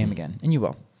play the game again, and you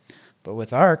will. But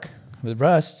with Ark, with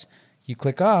Rust, you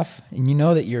click off, and you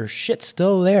know that your shit's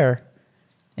still there,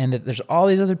 and that there's all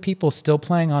these other people still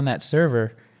playing on that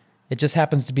server. It just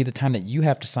happens to be the time that you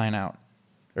have to sign out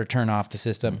or turn off the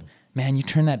system. Man, you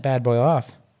turn that bad boy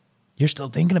off, you're still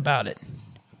thinking about it.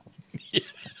 Yeah.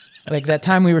 Like that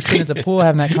time we were sitting at the pool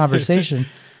having that conversation,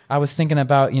 I was thinking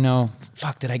about,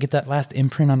 fuck, did I get that last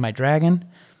imprint on my dragon?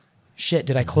 Shit,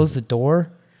 did I close the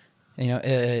door? Did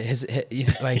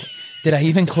I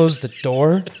even close the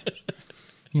door?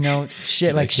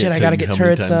 Shit, I gotta get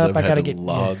turrets up. I gotta get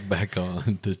log back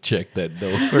on to check that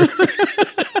door.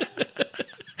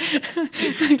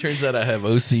 Turns out I have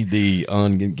OCD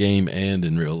on game and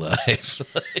in real life.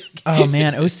 Oh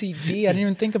man, OCD! I didn't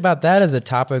even think about that as a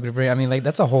topic to bring. I mean, like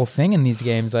that's a whole thing in these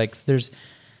games. Like there's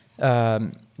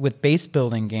with base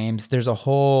building games, there's a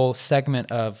whole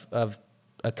segment of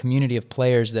a community of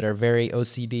players that are very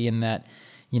OCD in that,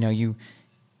 you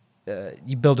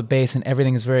build a base and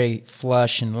everything is very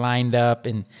flush and lined up.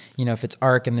 And, if it's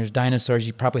Ark and there's dinosaurs,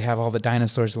 you probably have all the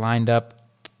dinosaurs lined up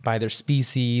by their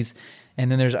species.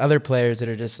 And then there's other players that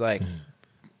are just like,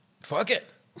 fuck it.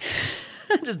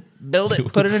 Just build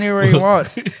it, put it anywhere you want.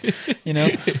 You know,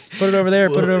 put it over there,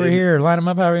 put it over here, line them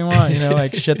up however you want. You know,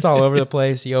 like shit's all over the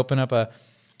place. You open up a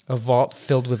vault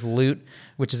filled with loot,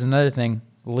 which is another thing,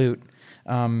 loot,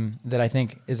 that I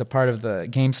think is a part of the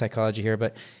game psychology here.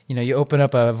 But, you know, you open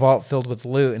up a vault filled with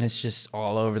loot and it's just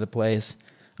all over the place,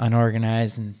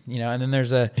 unorganized. And, you know, and then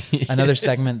there's another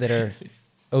segment that are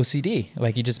OCD,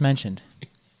 like you just mentioned,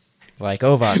 like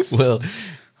Ovox. Well,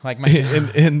 like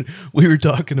myself. And we were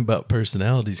talking about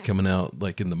personalities coming out,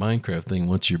 like in the Minecraft thing,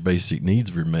 once your basic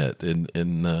needs were met. And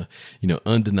you know,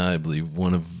 undeniably,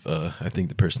 one of, I think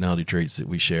the personality traits that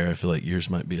we share, I feel like yours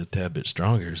might be a tad bit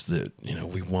stronger, is that, you know,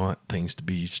 we want things to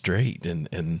be straight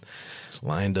and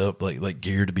lined up, like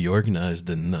gear to be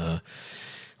organized. And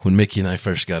when Mickey and I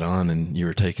first got on and you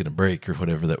were taking a break or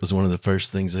whatever, that was one of the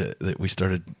first things that we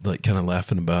started like kind of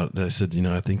laughing about. I said, you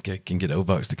know, I think I can get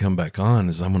Ovox to come back on,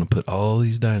 is I'm going to put all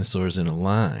these dinosaurs in a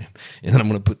line, and then I'm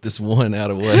going to put this one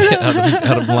out of line,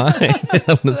 and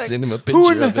I'm going to send him a picture. Who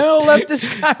in the hell left this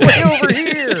guy way over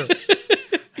here?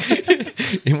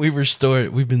 And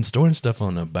we've been storing stuff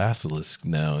on a basilisk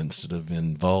now instead of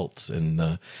in vaults, and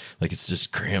like it's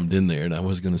just crammed in there. And I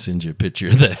was going to send you a picture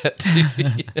of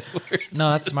that.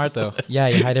 No, that's smart though. Yeah,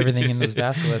 you hide everything in those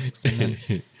basilisks, and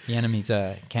then the enemies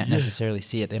can't necessarily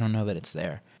see it. They don't know that it's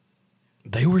there.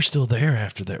 They were still there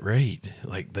after that raid.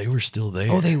 Like they were still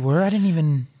there. Oh, they were? I didn't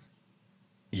even.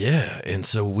 Yeah, and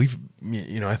so we've,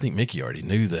 you know, I think Mickey already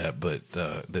knew that, but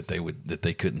that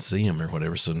they couldn't see him or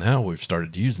whatever. So now we've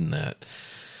started using that.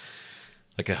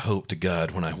 Like I hope to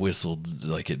God when I whistled,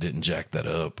 like it didn't jack that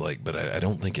up. Like, but I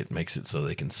don't think it makes it so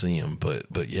they can see him.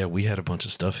 But yeah, we had a bunch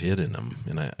of stuff hid in them,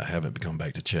 and I haven't come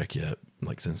back to check yet,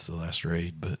 like since the last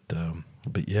raid. But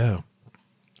yeah,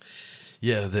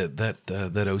 that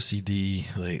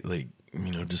OCD, like. You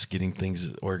know, just getting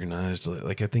things organized.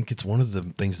 Like I think it's one of the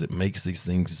things that makes these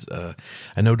things.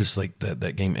 I noticed like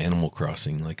that game Animal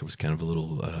Crossing, like it was kind of a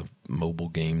little mobile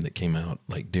game that came out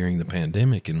like during the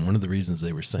pandemic, and one of the reasons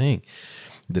they were saying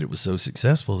that it was so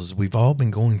successful is we've all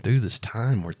been going through this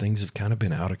time where things have kind of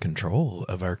been out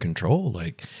of our control.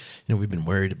 Like, you know, we've been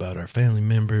worried about our family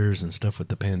members and stuff with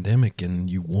the pandemic, and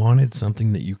you wanted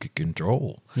something that you could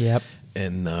control. Yep.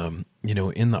 And, you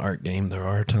know, in the art game, there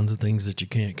are tons of things that you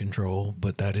can't control,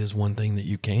 but that is one thing that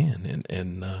you can.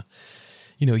 And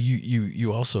you know,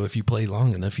 you also, if you play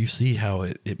long enough, you see how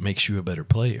it makes you a better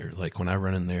player. Like when I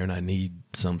run in there and I need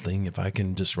something, if I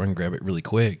can just run grab it really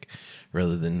quick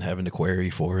rather than having to query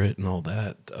for it and all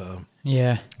that,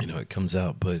 yeah, you know, it comes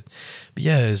out. But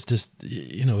yeah, it's just,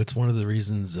 you know, it's one of the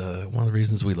reasons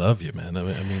we love you, man. I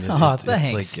mean,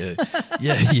 thanks. It's like,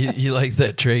 yeah, you like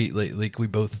that trait. Like we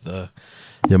both,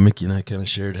 yeah, Mickey and I kind of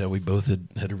shared how we both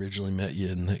had originally met you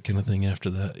and that kind of thing. After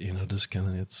that, you know, just kind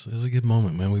of, it's a good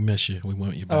moment, man. We miss you. We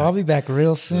want you back. Oh, I'll be back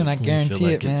real soon. I guarantee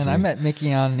like it, man. I met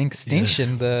Mickey on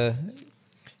Extinction,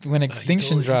 when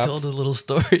Extinction dropped. He told a little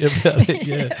story about it.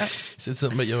 Yeah. He said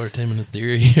something about y'all were taming a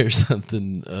theory or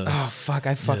something. Oh, fuck.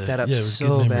 I fucked that up it was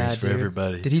so good bad, for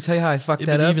everybody. Did he tell you how I fucked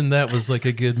that but up? Even that was like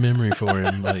a good memory for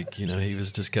him. Like, you know, he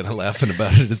was just kind of laughing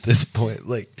about it at this point.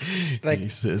 Like he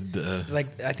said.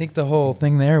 I think the whole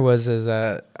thing there was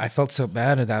I felt so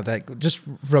bad about that. Just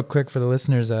real quick for the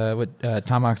listeners, what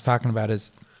Tomahawk's talking about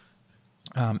is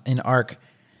in ARC.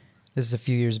 This is a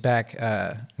few years back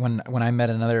when I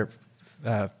met another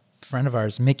friend of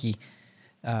ours, Mickey,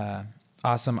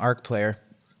 awesome ARC player.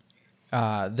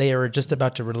 They were just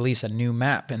about to release a new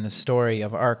map in the story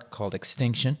of ARC called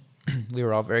Extinction. We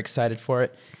were all very excited for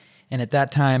it. And at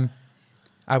that time,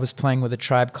 I was playing with a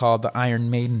tribe called the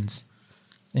Iron Maidens.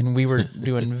 And we were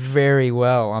doing very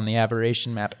well on the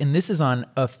Aberration map. And this is on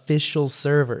official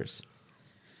servers.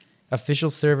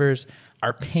 Official servers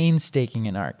are painstaking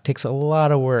in ARC. Takes a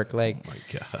lot of work. Like, oh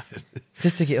my God.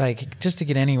 just to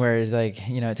get anywhere is like,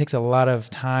 you know, it takes a lot of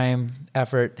time,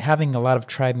 effort. Having a lot of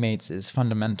tribe mates is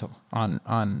fundamental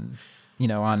on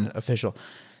official.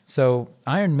 So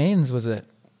Iron Maidens was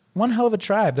one hell of a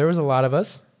tribe. There was a lot of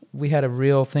us. We had a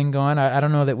real thing going. I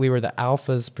don't know that we were the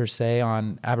alphas per se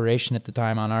on Aberration at the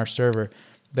time on our server,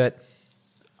 but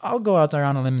I'll go out there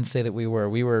on a limb and say that we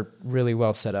were really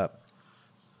well set up.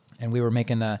 And we were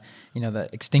making the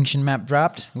Extinction map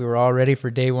dropped. We were all ready for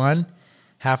day one.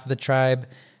 Half of the tribe,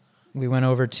 we went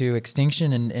over to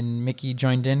Extinction, and Mickey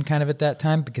joined in kind of at that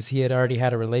time because he had already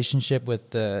had a relationship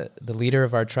with the leader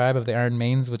of our tribe of the Iron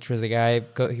Maidens, which was a guy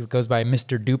who goes by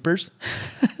Mr. Dupers.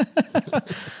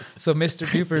 So Mr.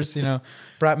 Dupers, you know,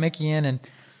 brought Mickey in, and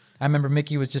I remember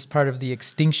Mickey was just part of the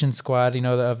Extinction squad, you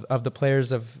know, of the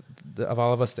players of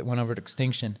all of us that went over to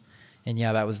Extinction. And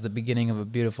yeah, that was the beginning of a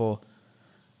beautiful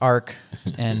ARC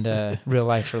and real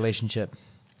life relationship.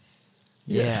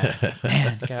 Yeah,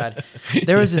 man, God.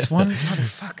 There was this one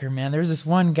motherfucker, man. There was this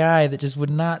one guy that just would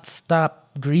not stop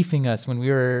griefing us when we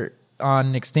were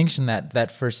on Extinction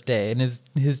that first day, and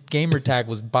his gamer tag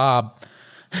was Bob.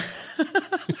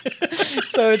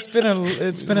 So it's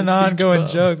been an ongoing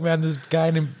joke, man. This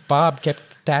guy named Bob kept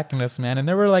attacking us, man, and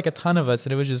there were like a ton of us,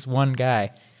 and it was just one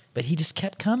guy, but he just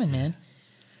kept coming, man.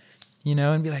 You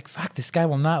know, and be like, "Fuck, this guy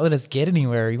will not let us get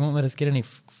anywhere. He won't let us get any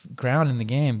ground in the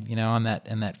game." You know, on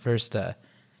that first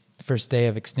day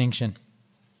of Extinction,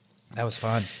 that was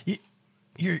fun.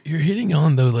 You're hitting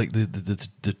on though, like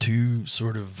the two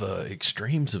sort of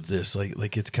extremes of this.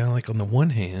 Like it's kind of like on the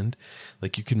one hand,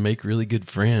 like you can make really good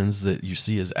friends that you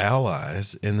see as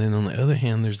allies, and then on the other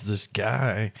hand, there's this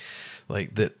guy,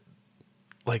 like that,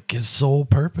 like his sole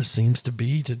purpose seems to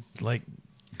be to like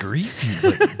grief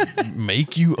you, like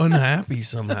make you unhappy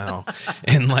somehow,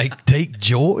 and like take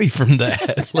joy from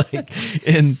that. Like,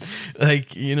 and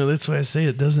like, you know, that's why I say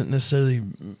it doesn't necessarily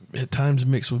at times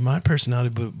mix with my personality,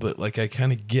 but like I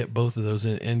kind of get both of those.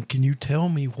 And can you tell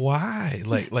me why?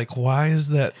 Like why is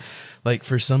that? Like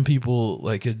for some people,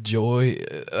 like a joy,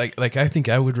 like I think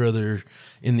I would rather,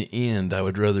 in the end, I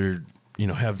would rather, you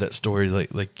know, have that story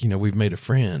like you know, we've made a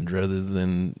friend rather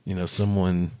than, you know,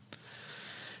 someone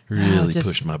really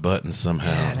pushed my buttons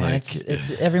somehow. Yeah, man, like it's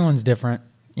everyone's different,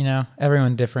 you know.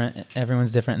 Everyone's different,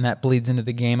 and that bleeds into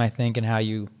the game, I think, and how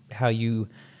you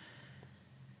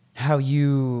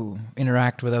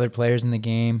interact with other players in the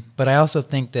game. But I also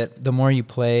think that the more you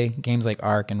play games like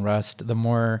Ark and Rust, the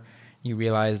more you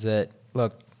realize that,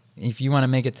 look, if you want to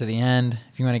make it to the end,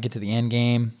 if you want to get to the end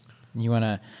game, you want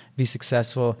to be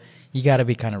successful, you got to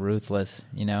be kind of ruthless,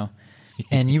 you know.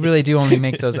 And you really do only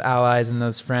make those allies and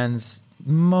those friends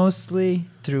mostly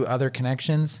through other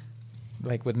connections,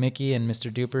 like with Mickey and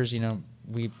Mr. Dupers. You know,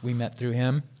 we met through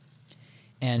him,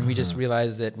 and we just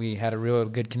realized that we had a real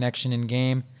good connection in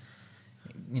game.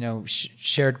 You know,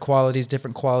 shared qualities,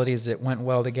 different qualities that went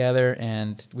well together,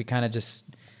 and we kind of just,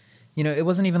 you know, it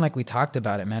wasn't even like we talked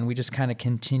about it, man. We just kind of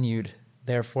continued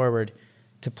there forward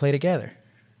to play together.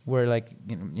 We're like,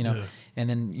 you know, and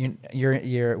then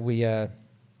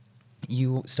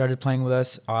you started playing with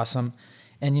us, awesome.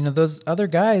 And, you know, those other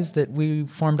guys that we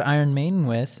formed Iron Maiden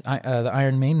with, the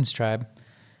Iron Maiden's tribe,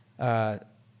 I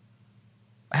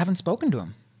haven't spoken to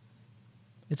them.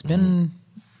 It's been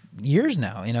years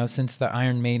now, you know, since the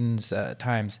Iron Maiden's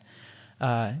times.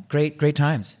 Great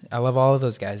times. I love all of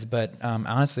those guys, but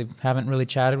honestly, haven't really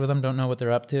chatted with them, don't know what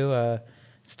they're up to.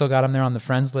 Still got them there on the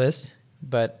friends list,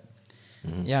 but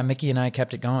yeah, Mickey and I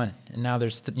kept it going. And now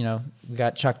there's, you know, we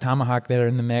got Chuck Tomahawk there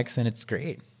in the mix, and it's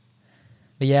great.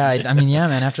 But yeah, I mean, yeah,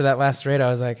 man, after that last raid,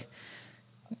 I was like,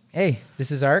 hey,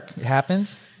 this is Ark. It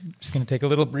happens. I'm just going to take a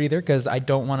little breather because I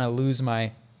don't want to lose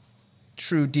my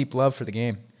true deep love for the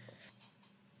game.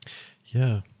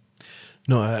 Yeah.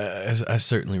 No, I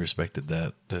certainly respected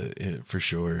that for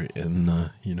sure. And,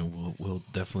 you know, we'll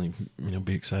definitely, you know,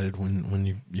 be excited when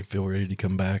you feel ready to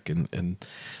come back.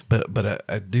 But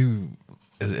I do,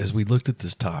 as we looked at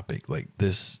this topic, like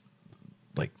this,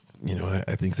 like, you know,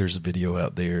 I think there's a video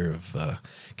out there of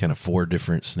kind of 4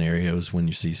 different scenarios when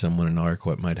you see someone in Ark,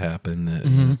 what might happen. You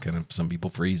know, kind of some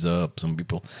people freeze up, some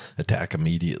people attack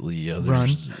immediately,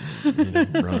 others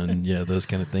run. Yeah, those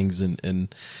kind of things.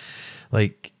 And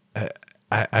like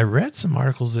I read some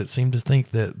articles that seem to think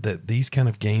that these kind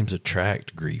of games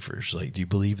attract griefers. Like, do you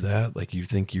believe that? Like, you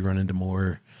think you run into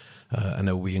more? I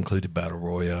know we included Battle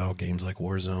Royale, games like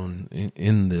Warzone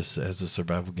in this as a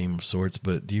survival game of sorts,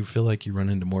 but do you feel like you run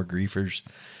into more griefers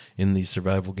in these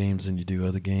survival games than you do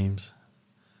other games?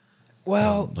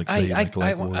 Well, like say like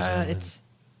Warzone.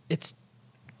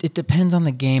 It depends on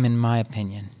the game, in my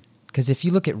opinion. Because if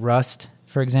you look at Rust,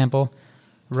 for example,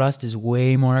 Rust is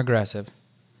way more aggressive.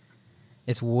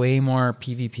 It's way more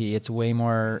PvP. It's way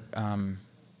more.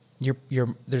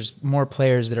 There's more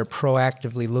players that are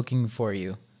proactively looking for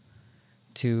you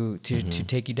to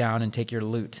take you down and take your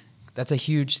loot. That's a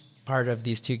huge part of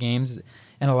these two games,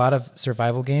 and a lot of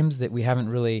survival games that we haven't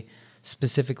really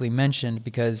specifically mentioned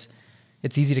because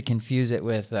it's easy to confuse it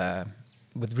with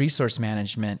resource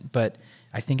management. But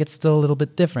I think it's still a little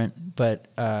bit different. But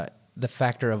the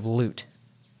factor of loot,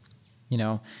 you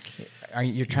know,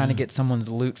 you're trying to get someone's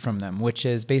loot from them, which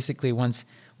is basically once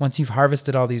you've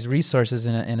harvested all these resources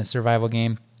in a survival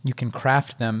game, you can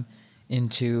craft them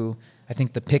into. I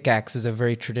think the pickaxe is a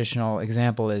very traditional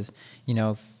example. Is, you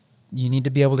know, you need to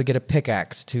be able to get a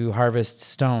pickaxe to harvest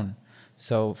stone.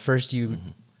 So first you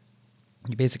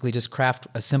basically just craft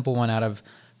a simple one out of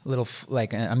a little,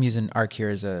 like I'm using Ark here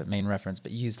as a main reference,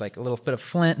 but you use like a little bit of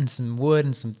flint and some wood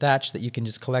and some thatch that you can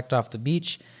just collect off the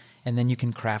beach, and then you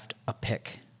can craft a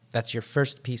pick. That's your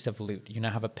first piece of loot. You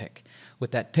now have a pick.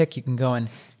 With that pick, you can go and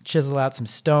chisel out some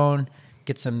stone,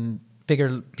 get some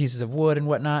bigger pieces of wood and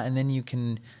whatnot, and then you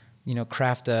can,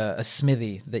 craft a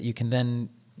smithy that you can then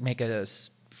make a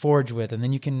forge with, and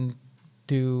then you can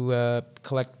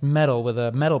collect metal with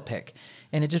a metal pick,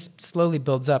 and it just slowly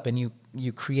builds up, and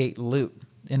you create loot,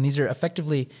 and these are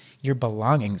effectively your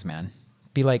belongings, man.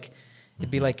 It'd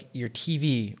be like your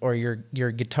TV or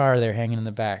your guitar there hanging in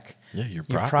the back. Yeah, your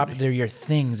property. They're your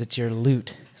things. It's your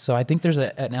loot. So I think there's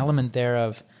an element there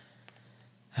of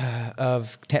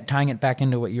tying it back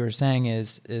into what you were saying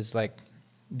is like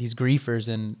these griefers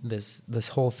and this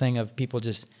whole thing of people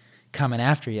just coming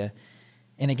after you.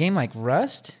 In a game like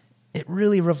Rust, it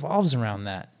really revolves around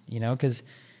that, because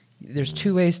there's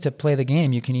two ways to play the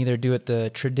game. You can either do it the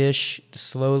tradish,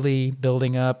 slowly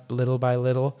building up little by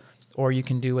little, or you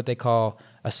can do what they call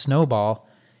a snowball,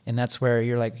 and that's where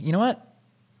you're like, you know what?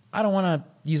 I don't want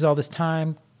to use all this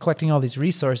time collecting all these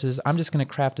resources. I'm just going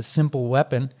to craft a simple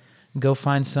weapon, go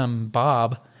find some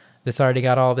Bob that's already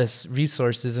got all this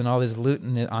resources and all this loot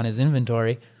on his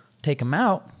inventory, take him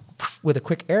out with a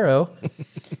quick arrow,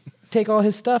 take all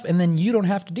his stuff, and then you don't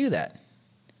have to do that.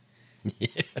 Yeah.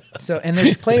 So, and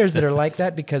there's players that are like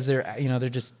that because they're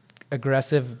just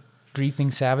aggressive,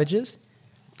 griefing savages.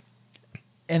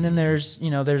 And then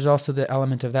there's also the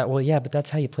element of that. Well, yeah, but that's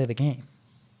how you play the game.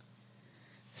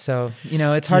 So,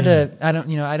 it's hard to. I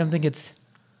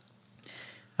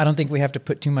don't think we have to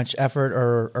put too much effort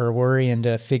or worry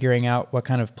into figuring out what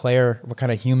kind of player, what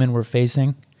kind of human we're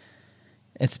facing.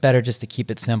 It's better just to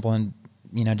keep it simple and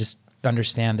just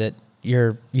understand that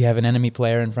you have an enemy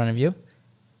player in front of you.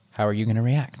 How are you going to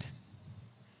react?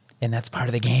 And that's part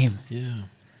of the game. Yeah.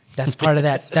 That's part of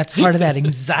that. That's part of that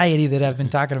anxiety that I've been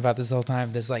talking about this whole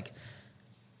time. There's like,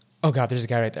 oh God, there's a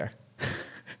guy right there.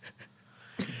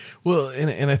 Well,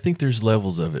 and I think there's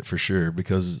levels of it for sure,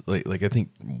 because like I think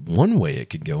one way it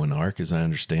could go in Ark, as I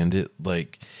understand it,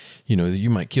 you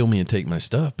might kill me and take my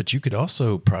stuff, but you could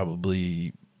also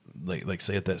probably like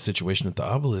say at that situation at the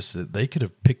obelisk that they could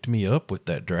have picked me up with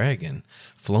that dragon,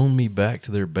 flown me back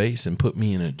to their base and put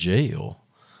me in a jail,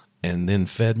 and then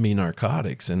fed me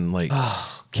narcotics and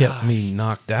kept me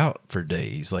knocked out for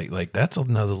days. Like that's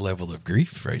another level of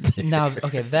grief right there. Now,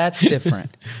 okay, that's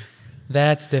different.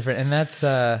 That's different. And that's,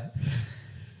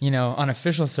 on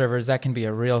official servers, that can be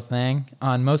a real thing.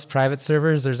 On most private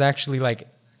servers, there's actually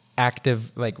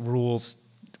active rules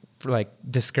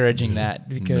discouraging that,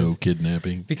 because no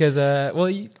kidnapping. Because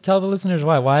you tell the listeners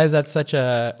why. Why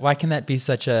can that be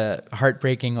such a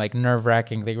heartbreaking,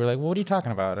 nerve-wracking? They were like, well, what are you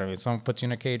talking about? I mean, someone puts you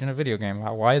in a cage in a video game.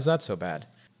 Why is that so bad?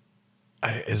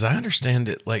 As I understand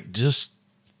it, just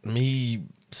me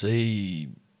say,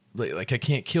 I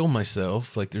can't kill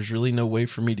myself. There's really no way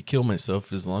for me to kill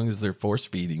myself as long as they're force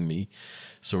feeding me,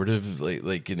 sort of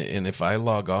and if I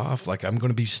log off, I'm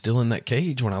going to be still in that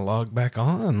cage when I log back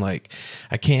on. I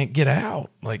can't get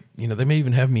out. They may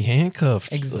even have me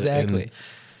handcuffed. Exactly.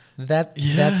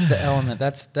 That's the element.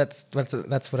 That's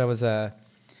what I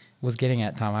was getting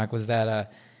at, Tomac, was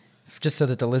that just so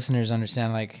that the listeners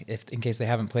understand, if in case they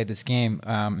haven't played this game,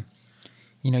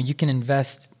 you can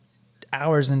invest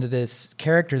hours into this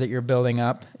character that you're building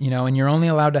up, and you're only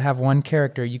allowed to have one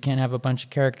character. You can't have a bunch of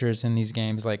characters in these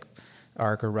games like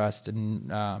Ark or Rust, and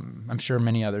I'm sure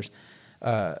many others.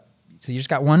 So you just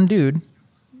got one dude,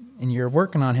 and you're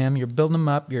working on him. You're building him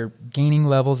up. You're gaining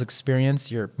levels, experience.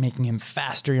 You're making him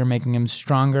faster. You're making him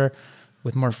stronger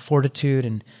with more fortitude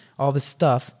and all this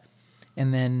stuff.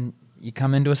 And then you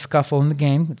come into a scuffle in the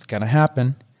game. It's going to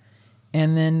happen.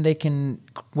 And then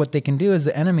what they can do is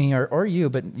the enemy or you,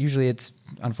 but usually it's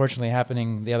unfortunately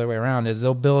happening the other way around, is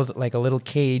they'll build a little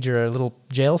cage or a little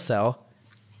jail cell,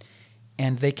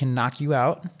 and they can knock you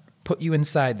out, put you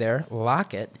inside there,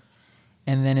 lock it,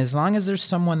 and then as long as there's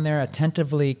someone there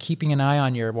attentively keeping an eye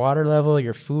on your water level,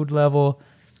 your food level,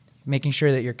 making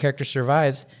sure that your character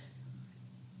survives,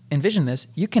 envision this,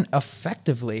 you can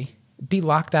effectively be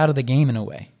locked out of the game in a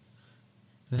way.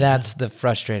 That's the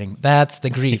frustrating. That's the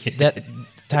grief. That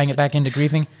tying it back into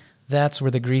griefing, that's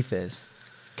where the grief is.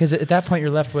 Because at that point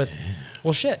you're left with,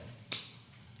 well, shit.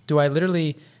 Do I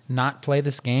literally not play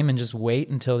this game and just wait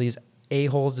until these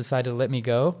a-holes decide to let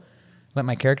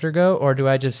my character go, or do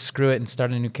I just screw it and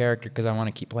start a new character because I want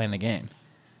to keep playing the game?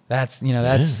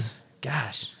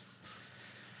 Gosh.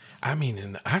 I mean,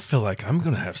 and I feel like I'm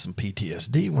going to have some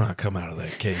PTSD when I come out of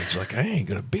that cage. I ain't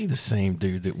going to be the same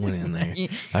dude that went in there.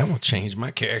 I will change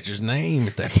my character's name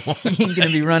at that point. You ain't going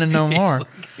to be running no more.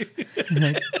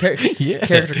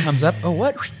 Character comes up. Oh,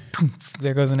 what?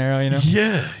 there goes an arrow, you know?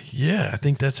 Yeah. I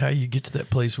think that's how you get to that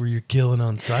place where you're killing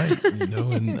on sight, you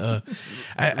know. And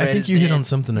I think you hit on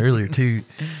something earlier too,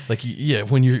 like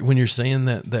when you're saying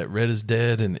that red is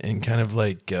dead and kind of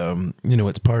like you know,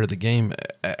 it's part of the game.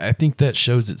 I think that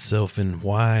shows itself in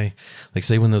why, like,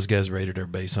 say when those guys raided our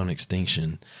base on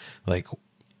extinction, like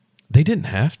they didn't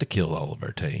have to kill all of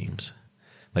our tames.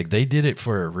 Like they did it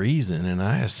for a reason, and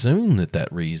I assume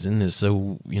that reason is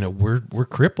so, you know, we're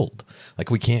crippled, like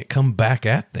we can't come back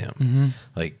at them. Mm-hmm.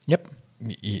 Like, yep,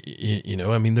 you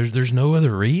know, I mean, there's no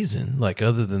other reason, like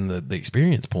other than the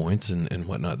experience points and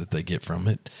whatnot that they get from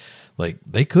it. Like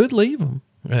they could leave them.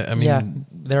 I mean, yeah,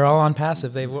 they're all on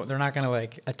passive. They're not going to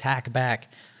like attack back.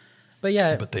 But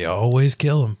yeah, but they always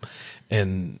kill them,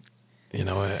 and you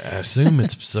know, I assume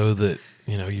it's so that,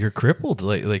 you know, you're crippled,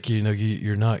 like you know,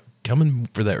 you're not coming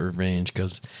for that revenge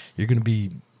because you're going to be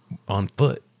on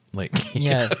foot, like,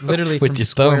 yeah, know, literally with from your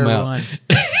square thumb out. one,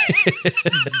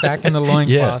 back in the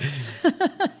loincloth.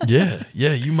 Yeah,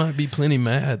 you might be plenty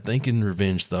mad thinking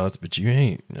revenge thoughts, but you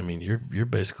ain't. I mean, you're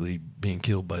basically being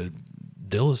killed by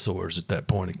Dillosaurs at that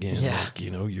point again. Yeah. Like, you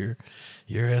know,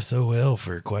 you're SOL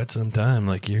for quite some time.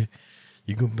 Like you're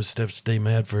going to have to stay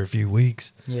mad for a few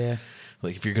weeks. Yeah.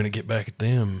 Like if you're going to get back at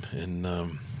them, and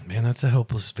man, that's a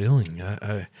helpless feeling.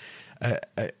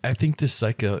 I think this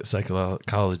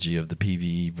psychology of the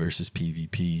PvE versus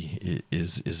PvP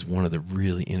is one of the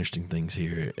really interesting things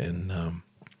here. And I'm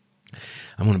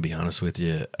going to be honest with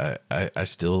you, I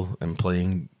still am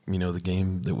playing, you know, the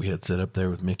game that we had set up there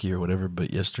with Mickey or whatever.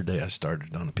 But yesterday I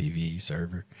started on a PvE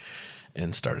server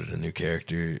and started a new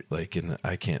character, like, and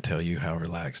I can't tell you how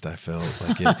relaxed I felt,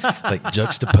 like like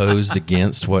juxtaposed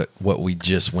against what we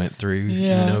just went through,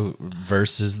 yeah. You know,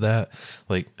 versus that,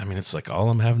 like, I mean, it's like all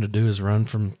I'm having to do is run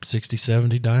from 60,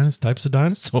 70 types of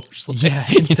dinosaurs. Like, yeah,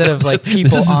 instead of like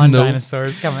people on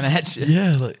dinosaurs coming at you.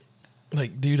 Yeah,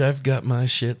 like, dude, I've got my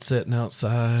shit sitting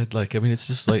outside. Like, I mean, it's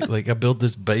just like I built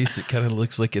this base that kind of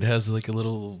looks like it has like a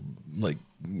little, like,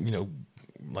 you know,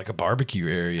 like a barbecue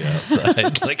area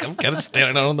outside. Like I'm kind of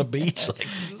standing out on the beach. Like,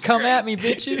 come at me,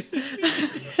 bitches.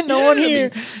 No one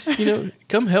here. I mean, you know,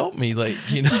 come help me. Like,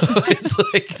 you know, it's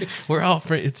like we're all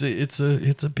friends. It's a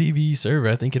PvE server.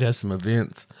 I think it has some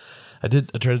events. I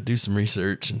tried to do some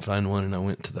research and find one, and I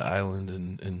went to the island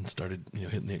and started, you know,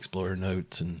 hitting the explorer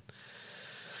notes and,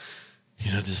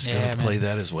 you know, just gonna play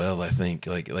that as well. I think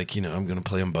like you know, I'm gonna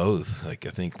play them both. Like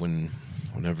I think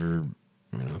whenever,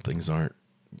 you know, things aren't,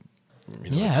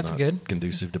 you know, yeah, that's good.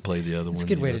 Conducive to play the other one. It's a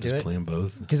good way to do it. Play them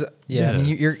both. Because I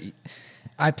mean,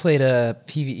 I played a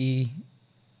PvE.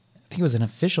 I think it was an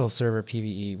official server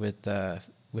PvE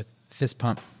with Fist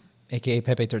Pump, aka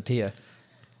Pepe Tortilla,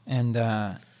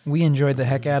 and we enjoyed the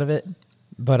heck out of it.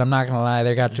 But I'm not gonna lie,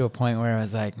 there got to a point where I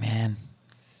was like, man,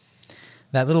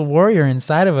 that little warrior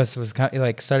inside of us was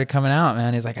like started coming out,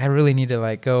 man. He's like, I really need to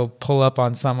like go pull up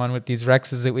on someone with these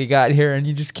Rexes that we got here, and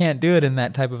you just can't do it in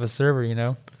that type of a server, you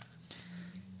know.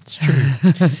 It's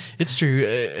true. It's true.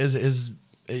 As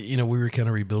you know, we were kind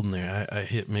of rebuilding there. I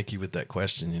hit Mickey with that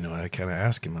question. You know, I kind of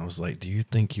asked him. I was like, "Do you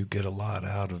think you get a lot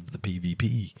out of the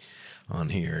PvP on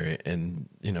here?" And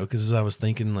you know, because I was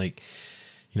thinking, like,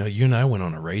 you know, you and I went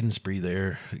on a raiding spree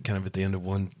there, kind of at the end of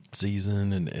one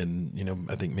season, and you know,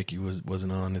 I think Mickey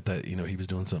wasn't on at that. You know, he was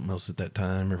doing something else at that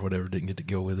time or whatever. Didn't get to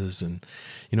go with us, and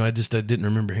you know, I didn't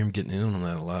remember him getting in on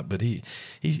that a lot. But I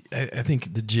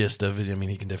think the gist of it. I mean,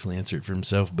 he can definitely answer it for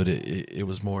himself. But it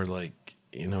was more like,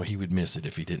 you know, he would miss it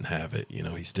if he didn't have it. You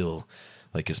know, he still,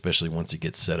 like, especially once he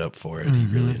gets set up for it, he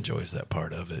really enjoys that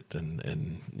part of it,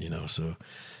 and you know, so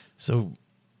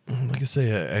like I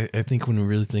say, I think when we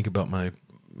really think about my,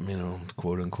 you know,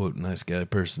 quote unquote nice guy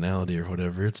personality or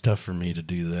whatever, it's tough for me to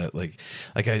do that. Like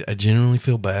I genuinely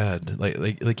feel bad.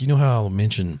 Like you know how I'll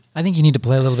mention, I think you need to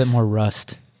play a little bit more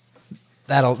Rust.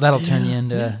 That'll turn you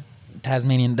into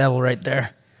Tasmanian Devil right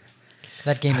there.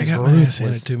 That game is ruthless. ruthless. My ass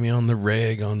handed to me on the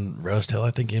reg on Rust. Hell,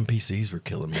 I think NPCs were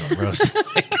killing me on Rust.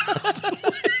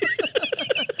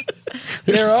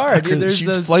 There's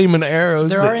shoots those flaming arrows.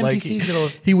 There are like, NPCs that'll.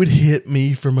 He would hit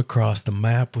me from across the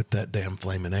map with that damn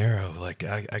flaming arrow. Like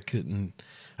I couldn't.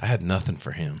 I had nothing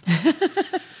for him.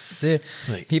 The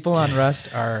people on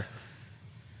Rust are.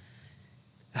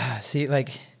 See,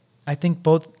 like, I think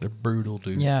both. They're brutal,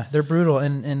 dude. Yeah, they're brutal,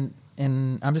 and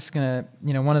I'm just gonna,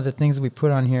 you know, one of the things we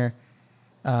put on here,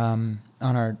 on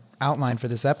our outline for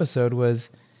this episode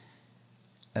was.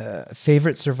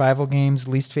 Favorite survival games,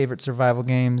 least favorite survival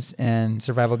games, and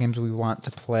survival games we want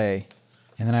to play.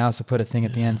 And then I also put a thing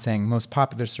at the end saying most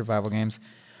popular survival games.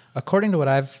 According to what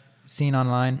I've seen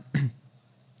online,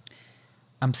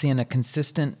 I'm seeing a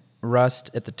consistent Rust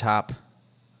at the top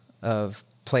of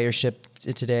playership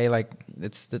today. Like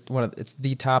it's one of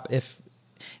the top,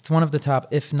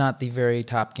 if not the very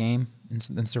top game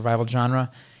in survival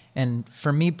genre. And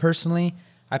for me personally,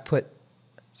 I put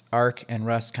Ark and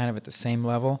Rust kind of at the same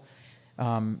level.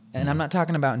 And I'm not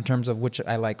talking about in terms of which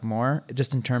I like more,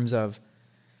 just in terms of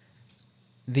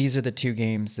these are the two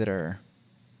games that are,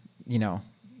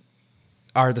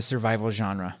 are the survival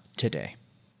genre today.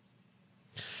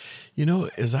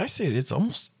 As I say it, it's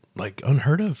almost like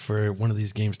unheard of for one of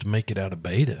these games to make it out of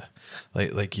beta.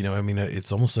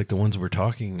 It's almost like the ones we're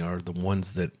talking are the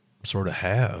ones that sort of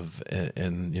have.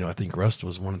 And I think Rust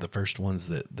was one of the first ones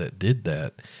that did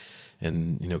that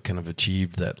and, kind of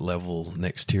achieved that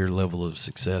next tier level of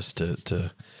success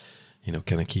to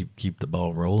kind of keep the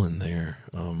ball rolling there.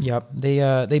 Yep.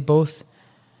 They both,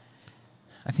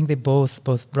 I think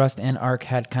both Rust and Ark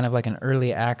had kind of like an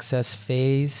early access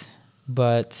phase.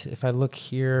 But if I look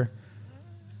here,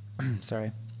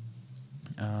 sorry,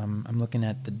 I'm looking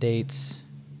at the dates.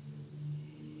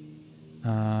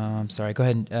 I'm sorry. Go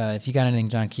ahead. If you got anything,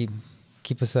 John, keep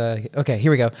us. Okay,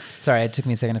 here we go. Sorry, it took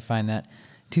me a second to find that.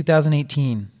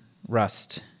 2018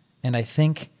 Rust, and I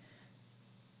think,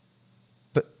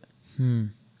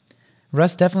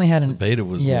 Rust definitely had an beta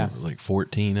was like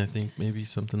 14, I think, maybe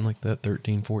something like that,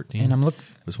 13, 14. And I'm looking.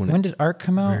 When did Ark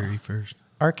come out? Very first.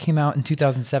 Ark came out in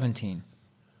 2017.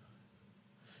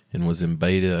 And was in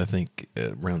beta, I think,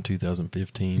 around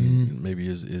 2015. Maybe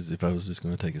is if I was just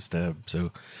going to take a stab.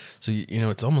 So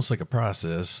it's almost like a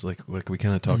process, like we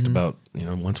kind of talked about.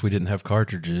 Once we didn't have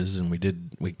cartridges and we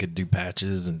could do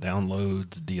patches and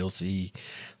downloads, DLC.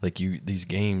 Like these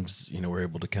games, were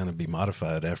able to kind of be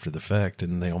modified after the fact,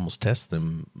 and they almost test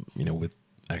them, with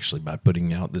actually by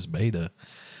putting out this beta.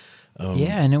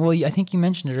 I think you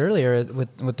mentioned it earlier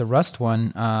with the Rust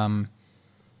one.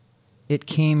 It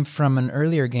came from an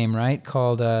earlier game, right?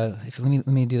 Called let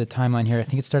me do the timeline here. I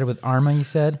think it started with Arma. You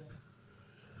said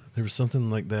there was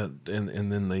something like that, and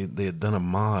then they had done a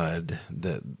mod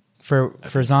that for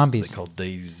zombies. They called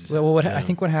Days. Well, I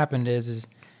think what happened is,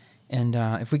 and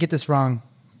if we get this wrong,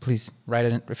 please write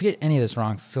it in. If you get any of this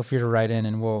wrong, feel free to write in,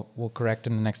 and we'll correct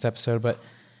in the next episode. But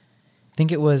I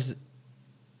think it was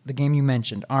the game you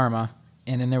mentioned, Arma,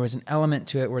 and then there was an element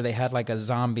to it where they had like a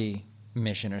zombie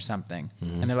mission or something,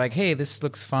 and they're like, hey, this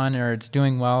looks fun, or it's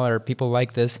doing well, or people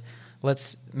like this,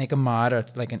 let's make a mod or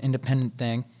like an independent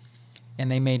thing. And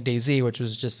they made DayZ, which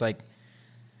was just like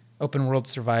open world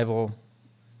survival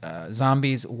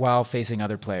zombies while facing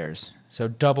other players, so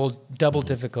double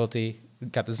difficulty.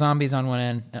 We've got the zombies on one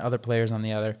end and other players on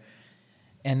the other.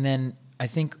 And then I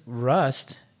think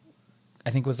Rust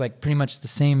was like pretty much the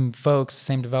same folks,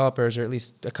 same developers, or at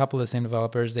least a couple of the same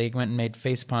developers. They went and made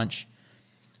Face Punch.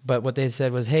 But what they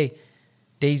said was, hey,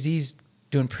 DayZ's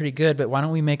doing pretty good, but why don't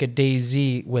we make a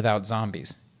DayZ without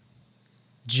zombies?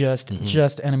 Just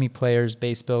enemy players,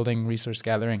 base building, resource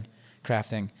gathering,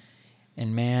 crafting.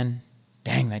 And man,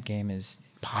 dang, that game is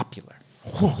popular.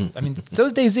 I mean, so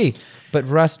is DayZ. But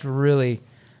Rust really,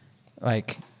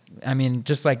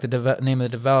 just like the name of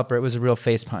the developer, it was a real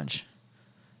face punch.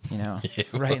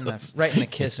 Right in the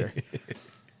kisser.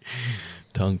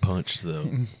 Tongue punched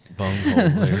the bunghole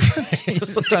there.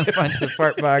 Tongue punched the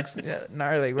fart box. Yeah,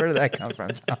 gnarly. Where did that come from?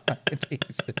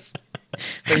 Jesus.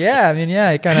 But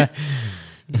it kind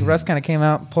of, Russ kind of came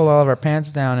out, pulled all of our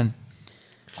pants down, and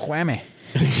whammy.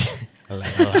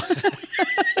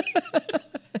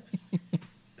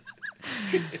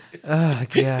 Oh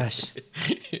gosh.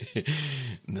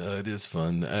 No, it is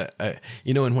fun.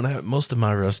 And most of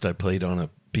my Rust I played on a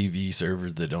PvE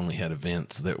server that only had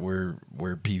events that were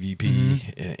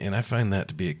PvP, and I find that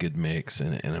to be a good mix,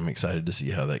 and I'm excited to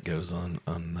see how that goes on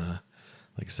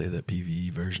like I say, that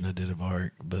PvE version I did of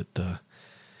Ark. But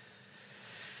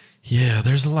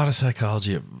there's a lot of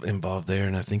psychology involved there,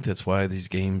 and I think that's why these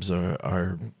games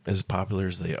are as popular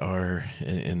as they are,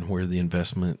 and where the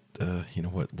investment,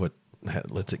 what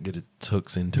lets it get its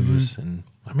hooks into us. And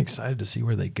I'm excited to see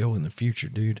where they go in the future,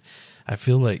 dude. I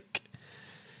feel like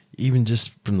even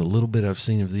just from the little bit I've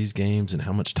seen of these games and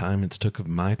how much time it's took of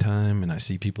my time, and I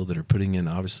see people that are putting in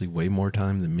obviously way more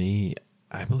time than me,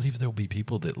 I believe there'll be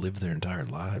people that live their entire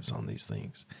lives on these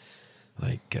things.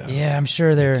 I'm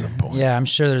sure I'm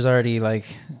sure there's already like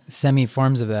semi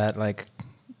forms of that,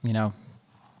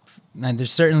 and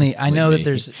there's certainly, I know that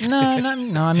there's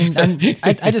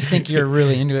I just think you're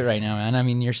really into it right now, man. I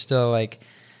mean, you're still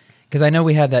because I know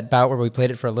we had that bout where we played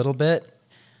it for a little bit,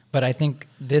 but I think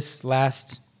this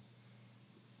last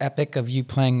epic of you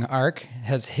playing Ark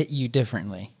has hit you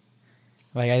differently.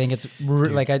 I think it's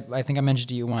I think I mentioned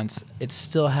to you once, it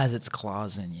still has its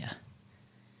claws in you.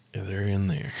 Yeah, they're in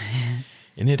there.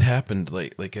 And it happened I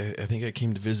think I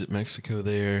came to visit Mexico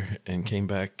there and came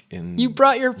back in. You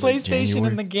brought your like, PlayStation January.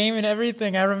 and the game and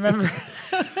everything. I remember.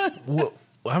 Well,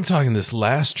 I'm talking this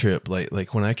last trip,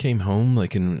 like when I came home,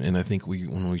 and I think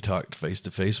when we talked face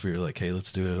to face, we were like, hey,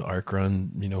 let's do an arc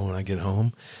run, when I get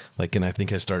home. And I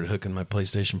think I started hooking my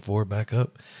PlayStation 4 back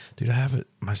up. Dude, I have it.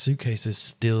 My suitcase is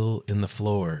still in the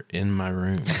floor in my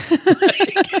room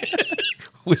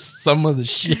with some of the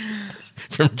shit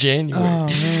from January. Oh,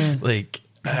 man.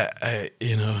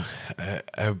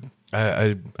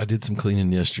 I did some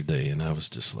cleaning yesterday, and I was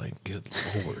just like, good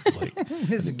Lord,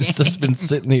 This this stuff's been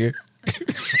sitting here.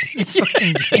 It's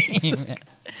fucking game, man.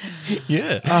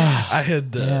 Yeah, I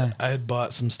had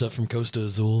bought some stuff from Costa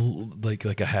Azul, like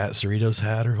a hat, Cerritos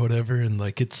hat or whatever, and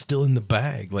it's still in the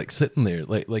bag, sitting there.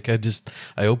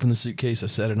 I opened the suitcase, I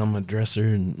set it on my dresser,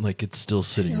 and it's still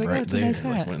sitting You're like, right "Oh, it's a there. nice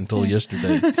hat." Until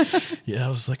yesterday. Yeah, I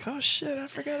was like, oh shit, I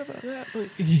forgot about that.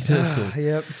 So,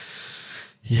 Yep.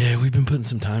 yeah, we've been putting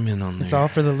some time in on there. It's all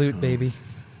for the loot, baby.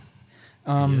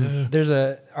 Yeah. There's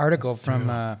a article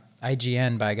from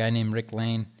IGN by a guy named Rick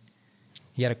Lane.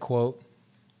 He had a quote,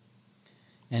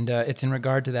 and it's in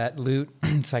regard to that loot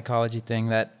psychology thing,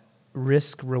 that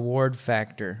risk-reward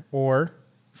factor, or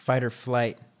fight or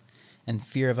flight, and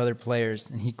fear of other players.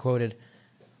 And he quoted,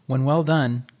 "When well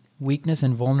done, weakness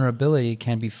and vulnerability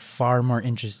can be far more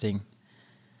interesting.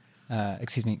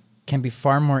 Can be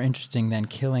far more interesting than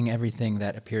killing everything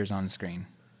that appears on screen."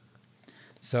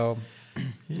 So,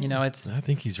 it's. I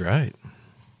think he's right.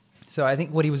 So I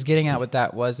think what he was getting at with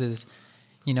that is,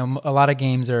 a lot of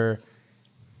games are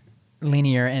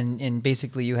linear, and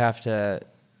basically you have to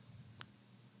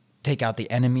take out the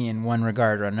enemy in one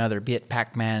regard or another, be it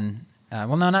Pac-Man.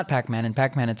 Well, no, not Pac-Man. In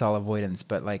Pac-Man, it's all avoidance.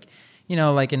 But like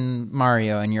in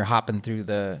Mario, and you're hopping through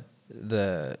the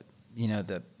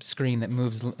screen that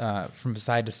moves from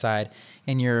side to side,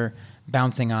 and you're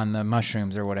bouncing on the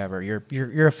mushrooms or whatever.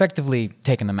 You're effectively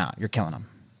taking them out. You're killing them.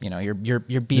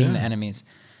 You're beating the enemies.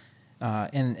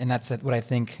 And that's what I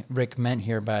think Rick meant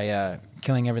here by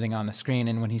killing everything on the screen.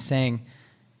 And when he's saying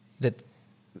that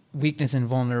weakness and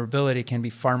vulnerability can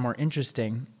be far more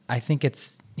interesting, I think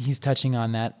he's touching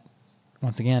on that,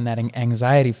 once again, that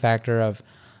anxiety factor of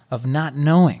not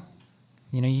knowing.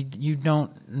 You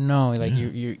don't know,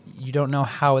 you don't know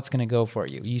how it's going to go for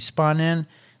you. You spawn in,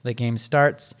 the game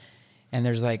starts, and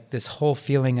there's this whole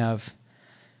feeling of,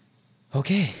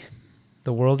 okay,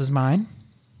 the world is mine,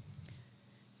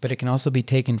 but it can also be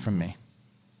taken from me.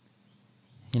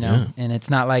 And it's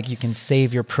not like you can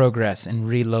save your progress and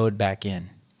reload back in.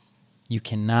 You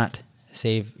cannot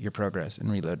save your progress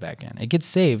and reload back in. It gets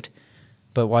saved,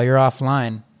 but while you're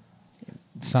offline,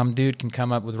 some dude can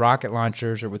come up with rocket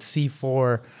launchers or with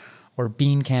C4 or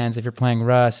bean cans if you're playing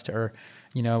Rust, or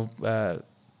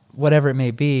whatever it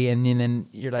may be, and then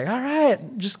you're like, all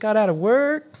right, just got out of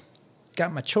work,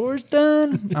 got my chores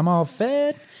done, I'm all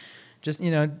fed, just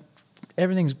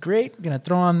everything's great, gonna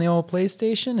throw on the old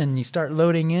PlayStation, and you start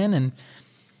loading in, and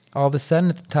all of a sudden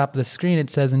at the top of the screen it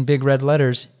says in big red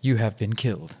letters, "You have been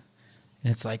killed."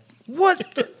 And it's like, what?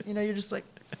 You're just like,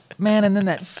 man, and then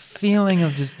that feeling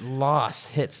of just loss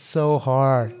hits so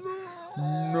hard.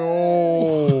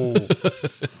 No.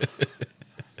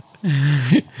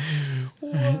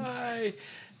 Why?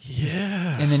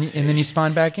 Yeah. And then you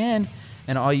spawn back in,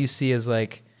 and all you see is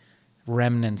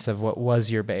remnants of what was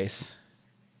your base.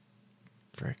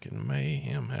 Freaking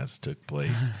mayhem has took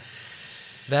place.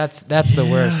 That's the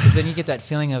worst, because then you get that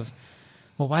feeling of,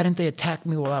 well, why didn't they attack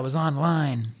me while I was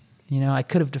online? I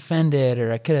could have defended,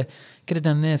 or I could have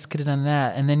done this, could have done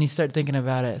that, and then you start thinking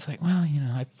about it. It's like, well,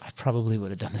 I probably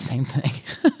would have done the same thing.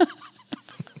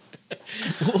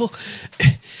 Well,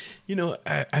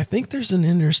 I think there's an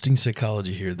interesting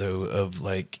psychology here, though, of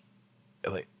like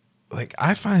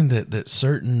I find that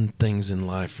certain things in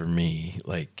life for me,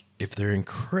 if they're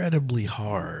incredibly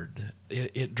hard,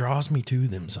 it draws me to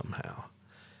them somehow.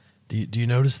 Do you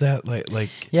notice that?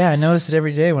 Yeah, I notice it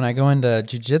every day when I go into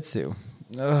jiu-jitsu.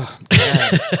 Oh,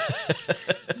 God.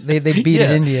 they beat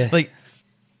it into you.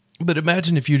 But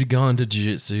imagine if you'd have gone to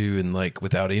jiu-jitsu and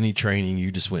without any training,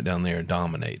 you just went down there and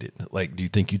dominated. Do you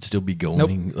think you'd still be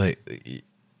going? Nope.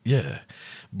 Yeah.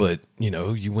 But,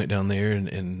 you went down there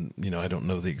and I don't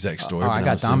know the exact story, but I I'm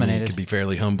got assuming dominated. It could be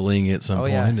fairly humbling at some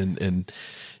point. Yeah. And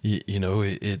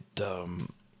it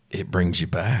brings you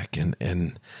back.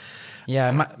 And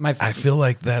yeah, I feel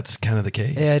like that's kind of the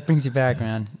case. Yeah, it brings you back,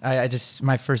 man. I just,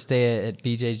 my first day at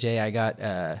BJJ, I got,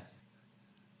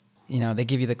 they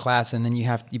give you the class, and then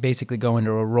you basically go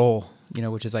into a role,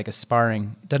 which is like a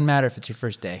sparring. Doesn't matter if it's your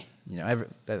first day.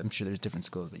 I'm sure there's different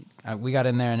schools, but we got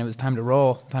in there, and it was time to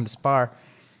roll, time to spar.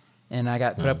 And I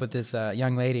got put up with this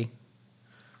young lady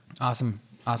Awesome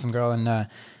girl, and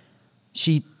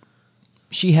she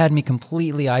had me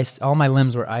completely all my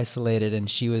limbs were isolated, and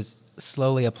she was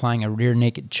slowly applying a rear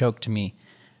naked choke to me,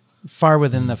 far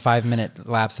within the 5-minute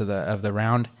lapse of the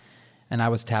round, and I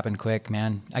was tapping quick,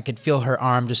 man. I could feel her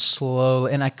arm just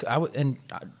slowly, and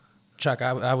Chuck,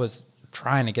 I was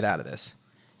trying to get out of this.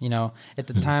 You know, at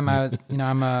the time I was, you know,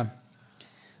 I'm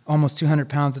almost 200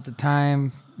 pounds at the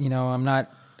time. You know, I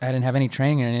didn't have any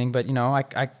training or anything, but, you know,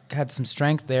 I had some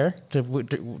strength there to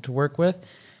work with.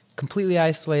 Completely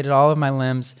isolated all of my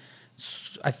limbs.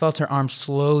 I felt her arm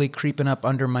slowly creeping up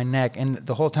under my neck, and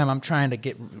the whole time I'm trying to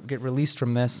get released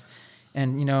from this.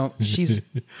 And, you know, she's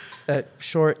a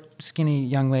short, skinny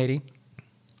young lady.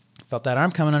 Felt that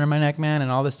arm coming under my neck, man, and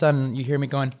all of a sudden you hear me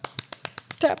going,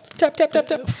 tap, tap, tap, tap,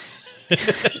 tap.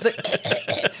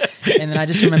 And then I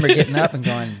just remember getting up and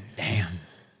going, damn,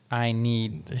 I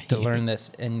need to learn this.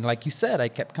 And like you said, I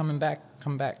kept coming back,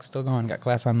 still going. Got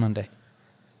class on Monday.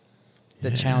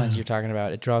 The challenge you're talking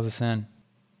about, it draws us in.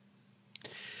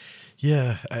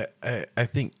 Yeah, I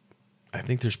think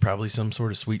there's probably some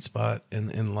sort of sweet spot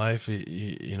in life.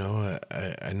 You know,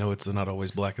 I know it's not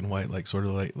always black and white, like sort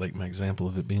of like my example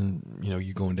of it being, you know,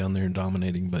 you going down there and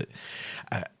dominating. But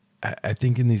I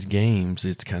think in these games,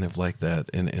 it's kind of like that.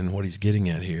 And what he's getting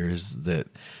at here is that,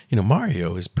 you know,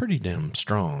 Mario is pretty damn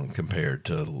strong compared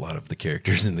to a lot of the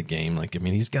characters in the game. Like, I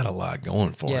mean, he's got a lot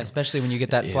going for him. Yeah, especially when you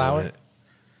get that flower.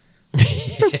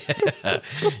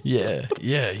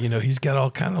 Yeah. You know, he's got all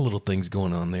kind of little things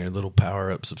going on there, little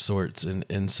power-ups of sorts.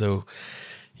 And so,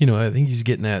 you know, I think he's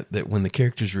getting at that when the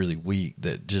character's really weak,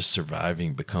 that just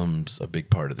surviving becomes a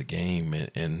big part of the game.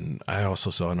 And I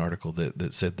also saw an article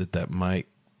that said that might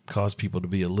cause people to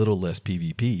be a little less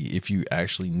PvP if you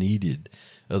actually needed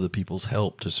other people's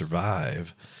help to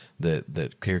survive,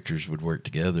 that characters would work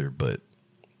together. But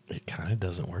it kind of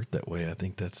doesn't work that way. I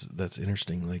think that's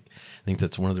interesting. Like, I think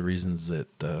that's one of the reasons that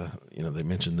you know, they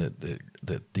mentioned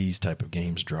that these type of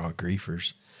games draw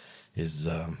griefers is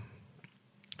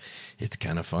it's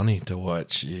kind of funny to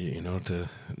watch, you know, to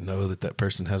know that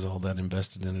person has all that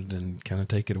invested in it and kind of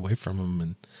take it away from them.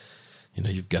 And, you know,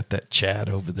 you've got that chat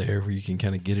over there where you can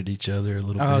kind of get at each other a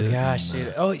little bit. Oh, gosh,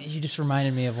 dude. Oh, you just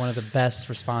reminded me of one of the best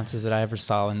responses that I ever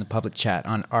saw in the public chat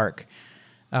on ARC.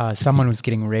 Someone was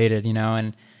getting raided, you know,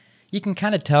 and you can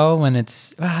kind of tell when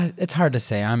it's hard to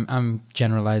say. I'm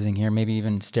generalizing here, maybe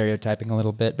even stereotyping a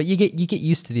little bit, but you get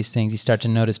used to these things. You start to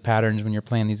notice patterns when you're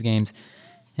playing these games,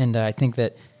 and I think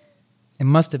that it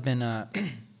must have been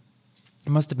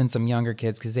some younger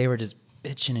kids, because they were just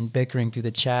bitching and bickering through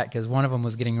the chat because one of them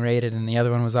was getting raided and the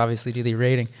other one was obviously really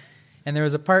raiding. And there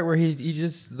was a part where he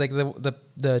just, like,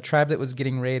 the tribe that was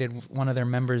getting raided, one of their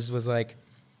members was like,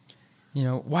 you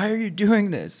know, why are you doing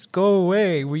this? Go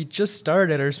away. We just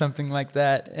started, or something like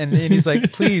that. And he's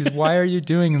like, please, why are you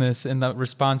doing this? And the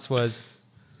response was,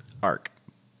 ARC.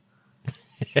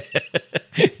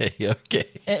 Okay.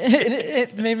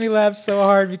 It made me laugh so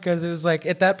hard because it was like,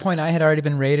 at that point I had already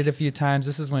been raided a few times.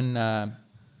 This is when,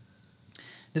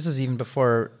 this was even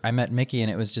before I met Mickey,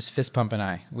 and it was just Fist Pump and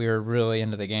I. We were really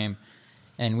into the game,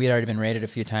 and we'd already been raided a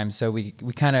few times, so we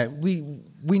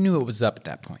knew it was up at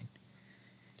that point.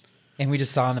 And we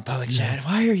just saw in the public chat,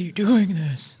 why are you doing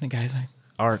this? And the guy's like,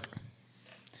 ARC.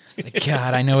 Like,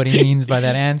 God, I know what he means by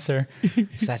that answer.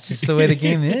 That's just the way the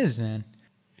game is, man.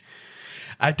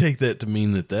 I take that to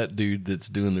mean that dude that's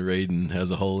doing the raiding has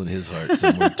a hole in his heart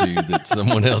somewhere too, that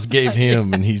someone else gave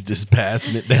him, and he's just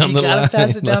passing it down the line. You gotta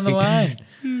pass it down the line.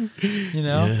 You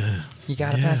know? You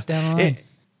gotta pass it down the line.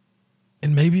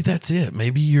 And maybe that's it.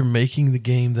 Maybe you're making the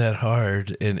game that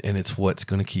hard, and it's what's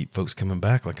going to keep folks coming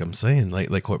back. Like I'm saying,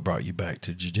 like what brought you back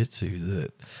to jiu-jitsu,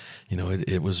 that, you know,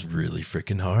 it was really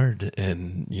freaking hard,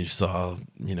 and you saw,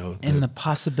 you know. And the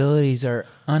possibilities are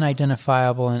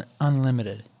unidentifiable and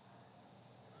unlimited.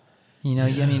 You know,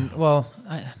 I mean, well,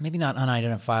 maybe not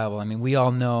unidentifiable. I mean, we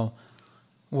all know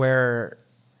where,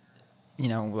 you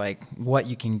know, like what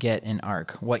you can get in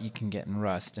ARC, what you can get in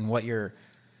Rust, and what your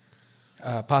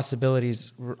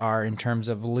possibilities are in terms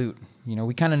of loot. You know,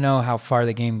 we kind of know how far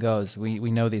the game goes.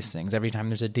 We know these things. Every time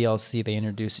there's a DLC, they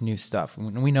introduce new stuff.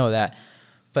 We know that,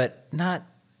 but not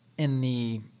in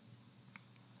the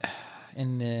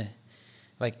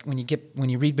like when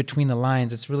you read between the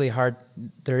lines, it's really hard.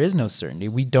 There is no certainty.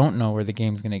 We don't know where the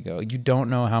game's going to go. You don't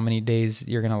know how many days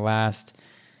you're going to last.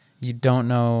 You don't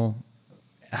know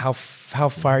how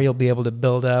far you'll be able to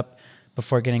build up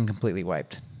before getting completely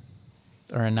wiped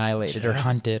or annihilated or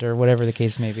hunted or whatever the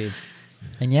case may be.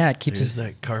 And yeah, it keeps There's us.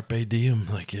 that carpe diem.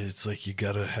 Like it's like you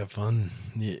gotta have fun,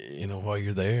 you know, while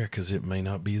you're there, because it may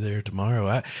not be there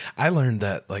tomorrow. I learned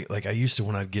that like I used to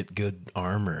when I'd get good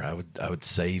armor, I would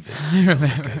save it. I remember.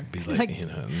 Like I'd be like, you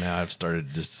know. Now I've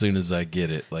started as soon as I get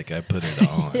it, like I put it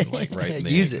on, like right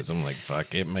then, Use it. because I'm like,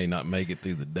 fuck, it may not make it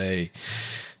through the day.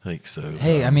 Like so.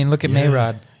 Hey, I mean, look at yeah,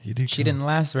 Mayrod. She come. didn't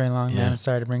last very long, man. Yeah. I'm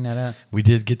sorry to bring that up. We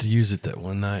did get to use it that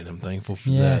one night. I'm thankful for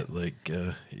Yeah. that. Like,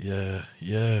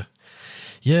 yeah.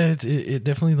 It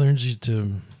definitely learns you to,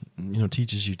 you know,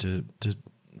 teaches you to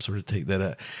sort of take that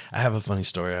out. I have a funny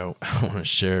story I want to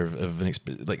share of an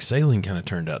experience. Like sailing kind of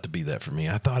turned out to be that for me.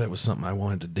 I thought it was something I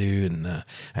wanted to do, and I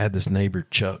had this neighbor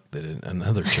Chuck,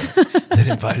 another Chuck, that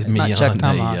invited me Not Chuck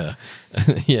on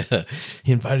yeah,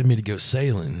 he invited me to go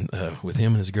sailing with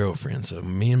him and his girlfriend. So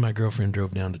me and my girlfriend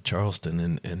drove down to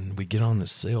Charleston, and we get on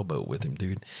this sailboat with him,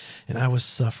 dude. And I was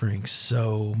suffering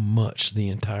so much the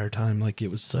entire time. Like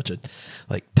it was such a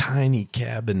like tiny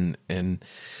cabin, and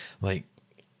like,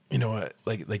 you know,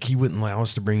 like he wouldn't allow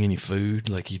us to bring any food.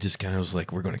 Like he just kind of was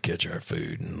like, we're going to catch our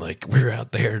food. And like, we were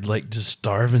out there like just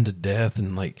starving to death.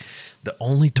 And like the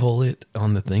only toilet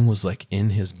on the thing was like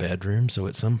in his bedroom. So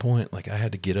at some point, like I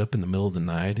had to get up in the middle of the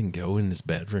night and go in his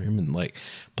bedroom and like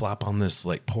plop on this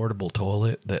like portable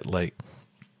toilet that like,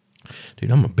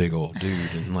 dude, I'm a big old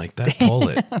dude. And like that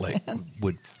toilet like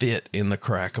would fit in the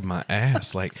crack of my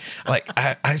ass. Like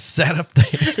I sat up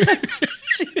there.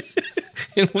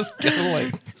 It was kind of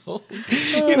like,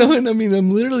 you know, and I mean,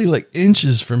 I'm literally like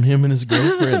inches from him and his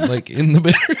girlfriend, like in the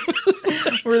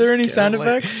bedroom. Were there any sound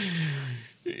effects?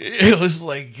 It was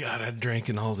like, God, I drank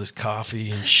in all this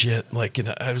coffee and shit. Like,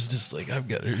 and I was just like, I've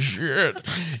got a shit.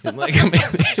 And like, I mean,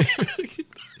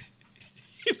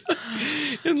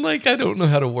 and like, I don't know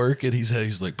how to work it.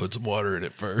 He's like, put some water in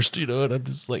it first, you know? And I'm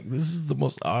just like, this is the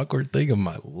most awkward thing of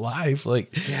my life.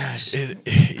 Like, Gosh.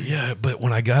 yeah. But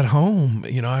when I got home,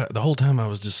 you know, the whole time I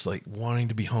was just like wanting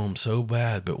to be home so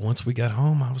bad. But once we got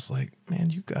home, I was like, man,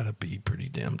 you gotta be pretty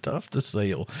damn tough to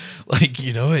sail. Like,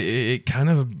 you know, it kind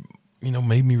of, you know,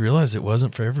 made me realize it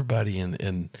wasn't for everybody.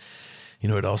 And, you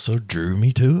know, it also drew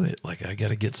me to it. Like, I got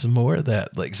to get some more of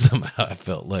that. Like, somehow I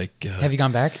felt like. Have you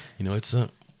gone back? You know, it's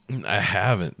I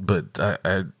haven't, but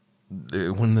I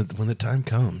when the time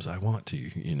comes, I want to.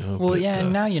 You know. Well, but, yeah,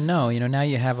 and now you know. You know, now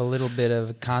you have a little bit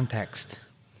of context.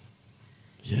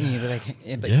 Yeah. You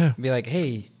can be like,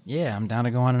 hey, yeah, I'm down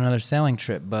to go on another sailing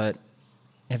trip, but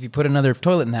have you put another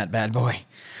toilet in that bad boy,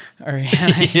 or, or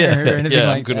anything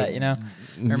like that? You know,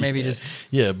 or maybe just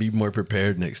be more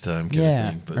prepared next time. Kind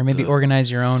of thing. But, or maybe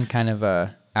organize your own kind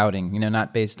of outing. You know,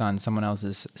 not based on someone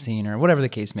else's scene or whatever the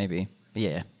case may be. But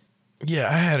yeah. Yeah,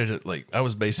 I had it at, like, I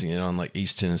was basing it on like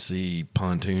East Tennessee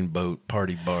pontoon boat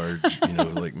party barge. You know,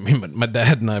 like my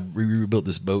dad and I rebuilt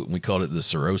this boat and we called it the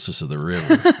cirrhosis of the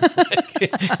river.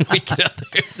 We get out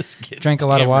there, just get drank a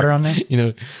lot of water on there. You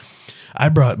know, I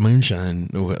brought moonshine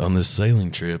on this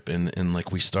sailing trip, and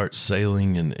like we start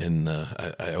sailing, and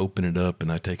I open it up and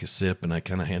I take a sip and I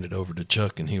kind of hand it over to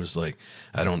Chuck, and he was like,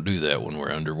 "I don't do that when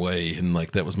we're underway," and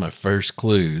like that was my first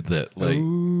clue that like you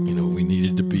know we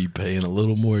needed to be paying a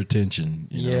little more attention.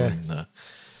 You know?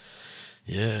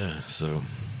 And, so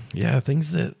yeah,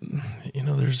 things that you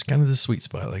know there's kind of this sweet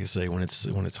spot, like I say, when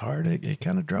it's hard, it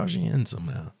kind of draws you in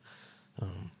somehow.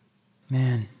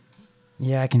 Man,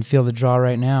 yeah, I can feel the draw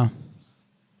right now.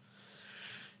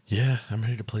 Yeah, I'm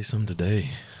ready to play some today.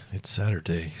 It's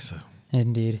Saturday, so.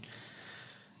 Indeed.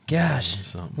 Gosh.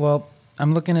 Something. Well,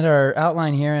 I'm looking at our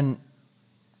outline here, and,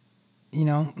 you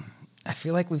know, I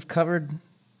feel like we've covered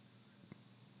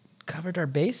our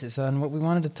bases on what we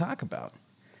wanted to talk about.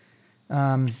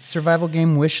 Survival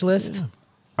game wish list,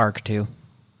 Arc 2.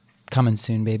 Coming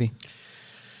soon, baby.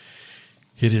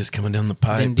 It is coming down the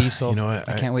pipe. Vin Diesel. You know,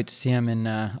 I can't wait to see him in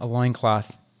a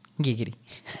loincloth. Giggity.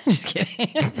 Just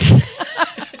kidding.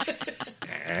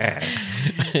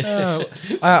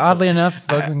 Oddly enough,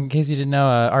 folks, in case you didn't know,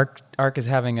 Arc is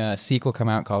having a sequel come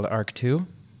out called Arc 2,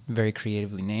 very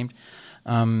creatively named.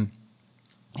 And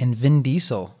Vin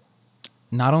Diesel,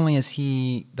 not only is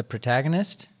he the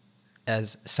protagonist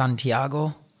as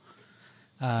Santiago,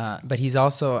 but he's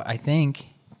also, I think,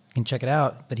 you can check it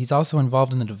out, but he's also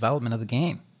involved in the development of the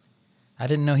game. I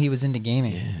didn't know he was into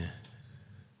gaming. Yeah.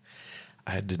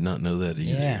 I did not know that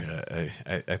either.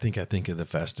 Yeah. I think of the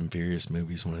Fast and Furious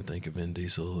movies when I think of Vin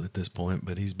Diesel at this point,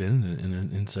 but he's been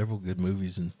in several good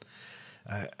movies, and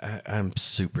I'm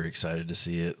super excited to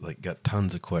see it. Like, got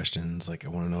tons of questions. Like, I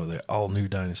want to know, are they all new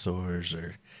dinosaurs,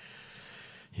 or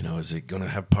you know, is it going to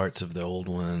have parts of the old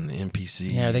one, the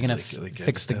NPCs? Yeah, are they going to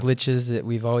fix the glitches that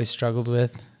we've always struggled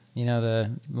with? You know,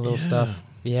 the little stuff.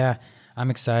 Yeah, I'm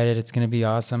excited. It's going to be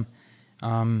awesome.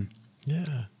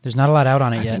 Yeah. There's not a lot out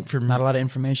on it I yet. think for me- Not a lot of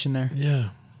information there. Yeah.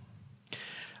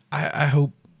 I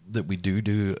hope that we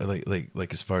do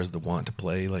like as far as the want to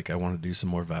play, like I want to do some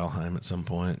more Valheim at some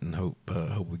point, and hope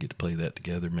we get to play that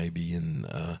together maybe. And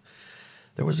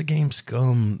there was a game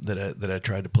Scum that I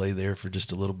tried to play there for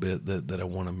just a little bit that I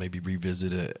want to maybe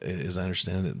revisit. As I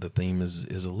understand it, the theme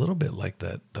is a little bit like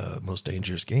that Most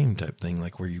Dangerous Game type thing,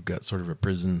 like where you've got sort of a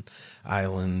prison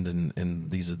island, and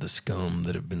these are the scum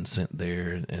that have been sent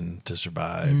there and to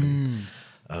survive. And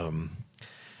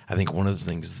I think one of the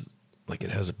things, like,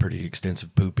 it has a pretty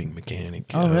extensive pooping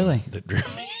mechanic. Oh, really? That drew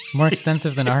me. More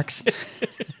extensive than Ark's.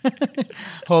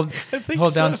 hold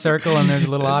down circle, and there's a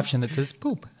little option that says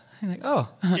poop. You're like, oh.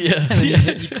 Yeah. And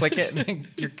then you click it, and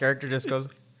your character just goes,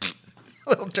 a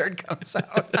little turd comes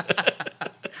out.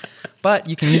 But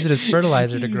you can use it as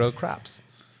fertilizer to grow crops.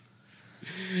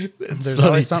 There's funny.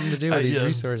 always something to do with these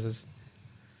resources.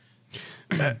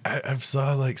 I've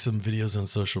saw like some videos on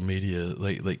social media,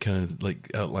 like kind of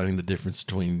like outlining the difference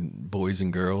between boys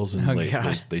and girls, and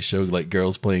they show like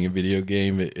girls playing a video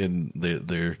game, and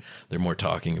they're more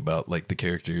talking about like the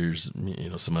characters,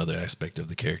 some other aspect of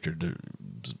the character,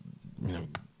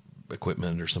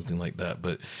 equipment or something like that.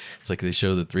 But it's like they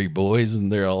show the three boys,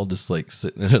 and they're all just like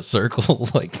sitting in a circle,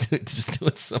 like just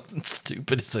doing something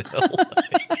stupid as hell.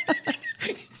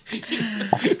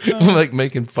 Like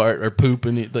making fart or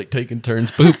pooping, like taking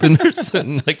turns pooping or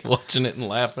something, like watching it and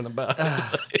laughing about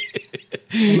it.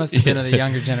 It must have been of the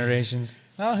younger generations.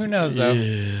 Well, who knows though?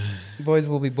 Yeah. Boys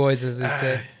will be boys, as they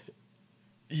say.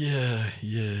 Yeah.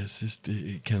 It's just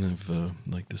it kind of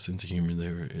like the sense of humor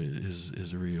there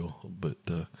is real, but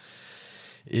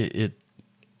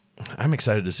I'm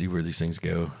excited to see where these things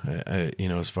go. I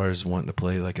as far as wanting to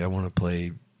play, like I want to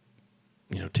play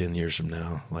 10 years from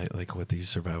now, like what these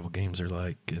survival games are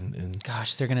like, and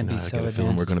Gosh, they're going to be so I got a advanced.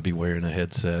 feeling we're going to be wearing a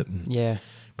headset, and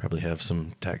probably have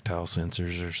some tactile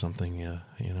sensors or something,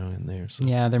 in there. So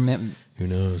yeah, who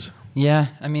knows? Yeah,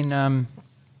 I mean,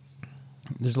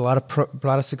 there's a lot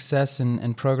of success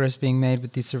and progress being made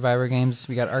with these Survivor games.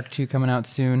 We got Ark 2 coming out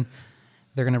soon.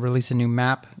 They're going to release a new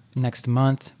map next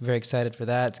month. Very excited for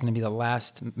that. It's going to be the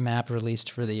last map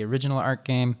released for the original Ark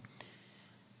game.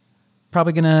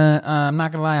 Probably gonna, I'm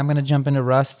not gonna lie, I'm gonna jump into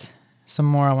Rust some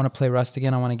more. I want to play Rust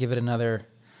again. I want to give it another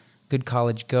good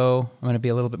college go. I'm gonna be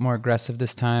a little bit more aggressive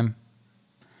this time,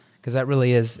 because that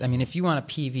really is, I mean, if you want a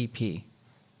PvP,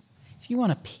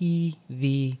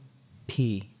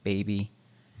 baby,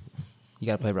 you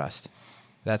gotta play Rust.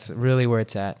 That's really where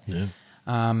it's at. Yeah.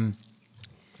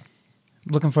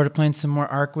 Looking forward to playing some more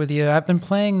Ark with you. I've been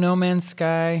playing No Man's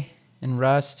Sky and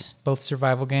Rust, both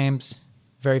survival games.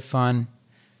 Very fun.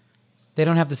 They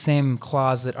don't have the same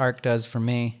claws that Ark does for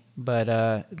me, but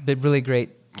really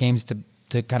great games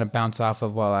to kind of bounce off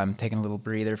of while I'm taking a little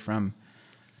breather from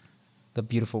the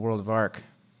beautiful world of Ark.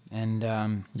 And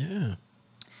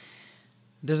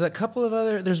there's a couple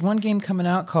of there's one game coming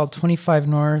out called 25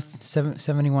 North,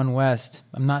 71 West.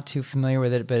 I'm not too familiar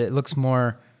with it, but it looks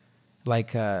more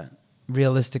like a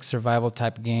realistic survival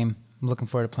type of game. I'm looking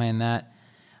forward to playing that.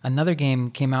 Another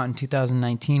game came out in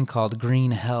 2019 called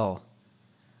Green Hell,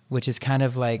 which is kind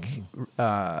of like,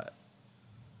 I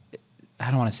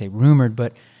don't want to say rumored,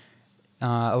 but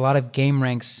a lot of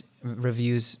GameRanks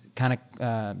reviews kind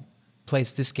of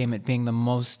place this game at being the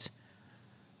most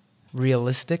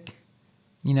realistic.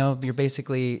 You're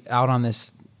basically out on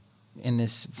in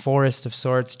this forest of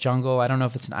sorts, jungle. I don't know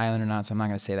if it's an island or not, so I'm not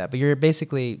going to say that. But you're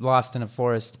basically lost in a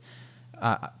forest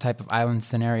type of island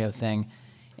scenario thing.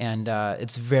 And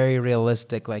it's very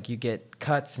realistic. Like, you get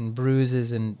cuts and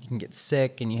bruises, and you can get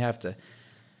sick, and you have to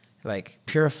like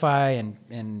purify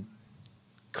and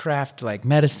craft like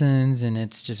medicines, and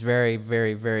it's just very,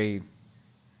 very, very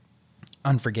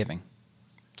unforgiving.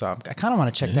 So I kind of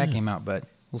want to check that game out, but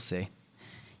we'll see.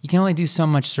 You can only do so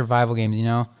much survival games,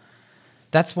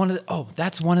 That's one of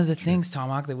the things,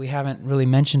 Tomahawk, that we haven't really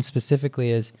mentioned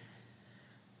specifically is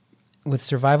with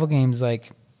survival games,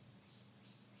 like,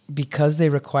 because they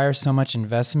require so much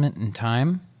investment and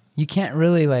time, you can't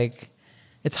really, like,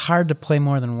 it's hard to play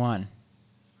more than one.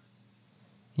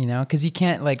 Because you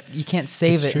can't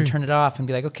save it and turn it off and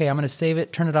be like, okay, I'm going to save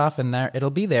it, turn it off, and it'll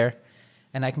be there,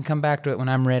 and I can come back to it when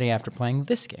I'm ready after playing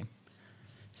this game.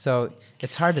 So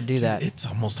it's hard to do that. It's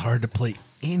almost hard to play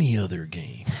any other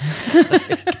game.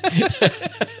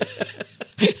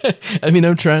 I mean,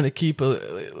 I'm trying to keep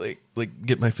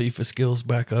get my FIFA skills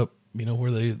back up.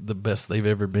 Where they the best they've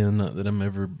ever been. Not that I'm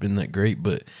ever been that great,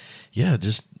 but yeah,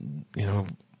 just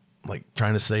like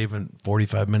trying to save in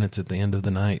 45 minutes at the end of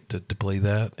the night to play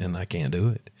that, and I can't do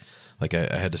it. Like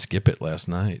I had to skip it last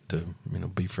night to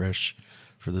be fresh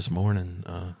for this morning,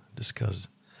 just because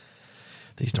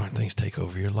these darn things take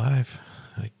over your life.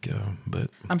 But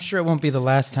I'm sure it won't be the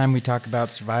last time we talk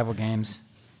about survival games.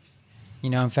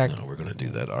 In fact, no, we're going to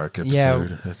do that ARK episode,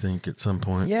 yeah, I think, at some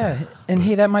point. Yeah, and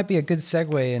hey, that might be a good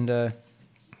segue into,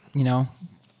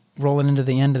 rolling into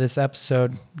the end of this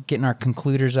episode, getting our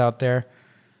concluders out there.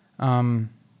 You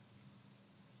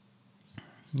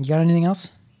got anything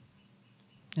else?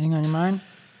 Anything on your mind?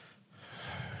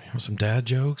 You want some dad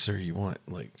jokes, or you want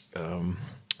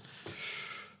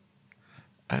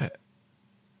I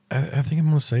think I'm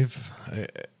gonna save.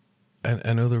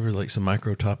 I know there were some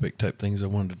micro topic type things I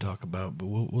wanted to talk about, but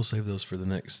we'll save those for the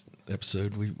next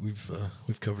episode.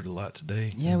 We've covered a lot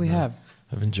today. Yeah, we have.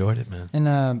 I've enjoyed it, man.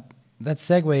 And that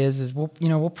segue is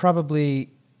we'll probably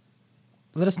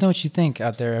let us know what you think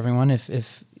out there, everyone.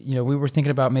 If we were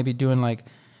thinking about maybe doing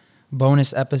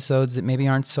bonus episodes that maybe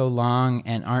aren't so long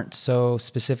and aren't so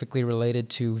specifically related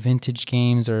to vintage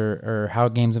games or how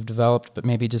games have developed, but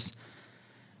maybe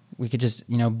we could just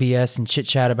BS and chit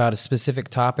chat about a specific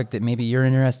topic that maybe you're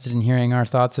interested in hearing our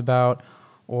thoughts about,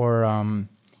 or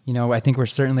I think we're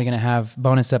certainly going to have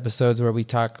bonus episodes where we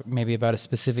talk maybe about a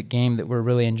specific game that we're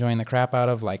really enjoying the crap out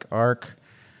of, like ARK.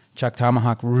 Chuck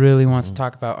Tomahawk really wants to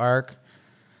talk about ARK.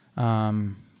 I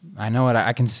know it.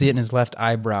 I can see it in his left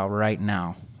eyebrow right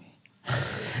now.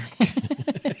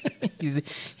 He's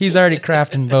already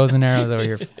crafting bows and arrows over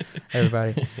here,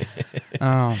 everybody.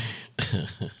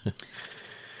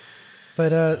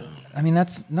 But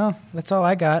that's all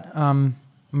I got. I'm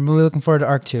really looking forward to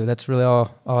ARK 2. That's really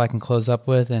all I can close up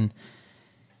with. And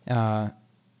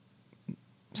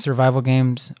survival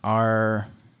games are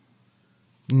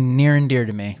near and dear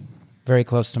to me, very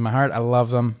close to my heart. I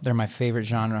love them. They're my favorite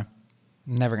genre.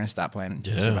 I'm never gonna stop playing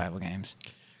survival games.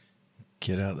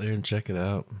 Get out there and check it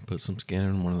out. Put some skin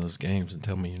in one of those games and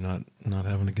tell me you're not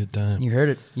having a good time. You heard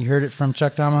it. You heard it from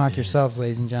Chuck Tomahawk yourselves,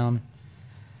 ladies and gentlemen.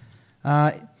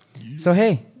 So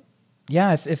hey,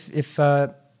 yeah, if you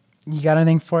got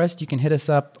anything for us, you can hit us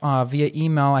up via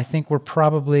email. I think we're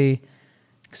probably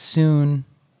soon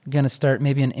going to start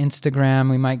maybe an Instagram.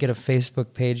 We might get a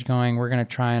Facebook page going. We're going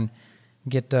to try and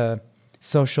get the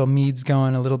social medias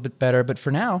going a little bit better. But for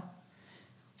now,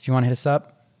 if you want to hit us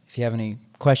up, if you have any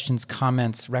questions,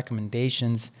 comments,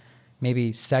 recommendations,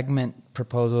 maybe segment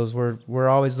proposals, we're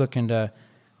always looking to,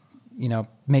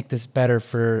 make this better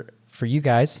for you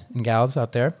guys and gals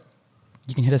out there.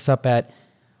 You can hit us up at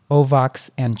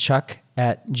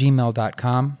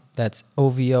ovoxandchuck@gmail.com. That's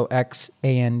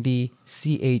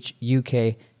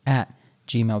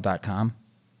ovoxandchuk@gmail.com.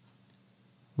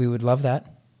 We would love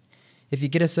that. If you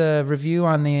get us a review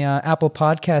on the Apple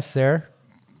Podcasts there,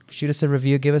 shoot us a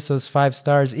review, give us those 5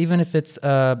 stars. Even if it's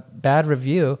a bad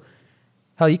review,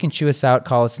 hell, you can chew us out,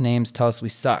 call us names, tell us we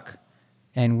suck,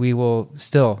 and we will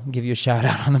still give you a shout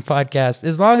out on the podcast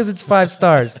as long as it's 5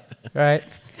 stars, right?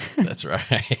 That's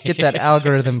right. Get that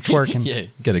algorithm twerking. Yeah,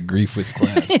 got a grief with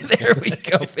class. There we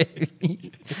go,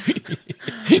 baby.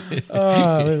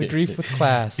 Oh, grief with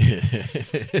class.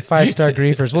 5-star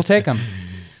griefers. We'll take them.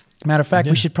 Matter of fact,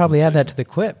 we should probably add that to the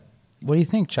quip. What do you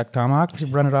think, Chuck Tomahawk? We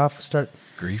should run it off, start...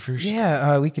 Griefers?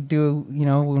 Yeah, we could do,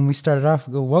 when we started off,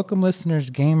 we go, welcome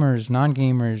listeners, gamers,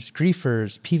 non-gamers,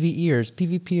 griefers, PvEers,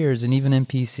 PvPers, and even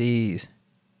NPCs.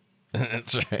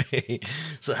 That's right.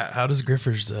 So how does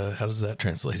griefers, how does that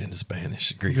translate into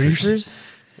Spanish? Griefers?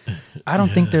 I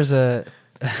don't think there's a...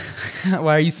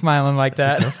 Why are you smiling like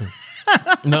that?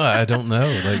 No, I don't know.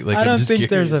 I don't think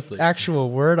there's an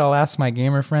actual word. I'll ask my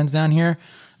gamer friends down here.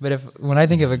 But when I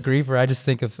think of a griefer, I just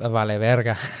think of vale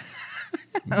verga.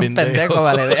 Pendejo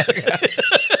vale verga.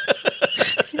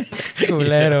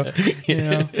 Culero.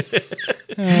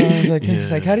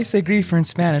 It's like, how do you say griefer in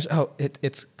Spanish? Oh,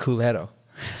 it's culero.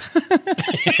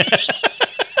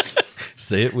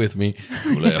 Say it with me.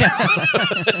 Culero.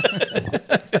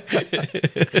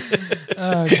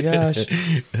 Oh, gosh.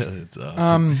 That's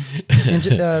awesome.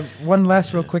 And one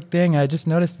last real quick thing. I just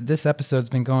noticed that this episode's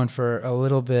been going for a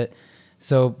little bit.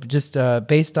 So just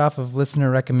based off of listener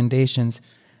recommendations,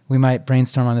 we might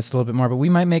brainstorm on this a little bit more, but we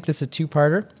might make this a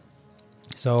 2-parter.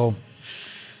 So,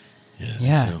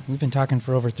 yeah, we've been talking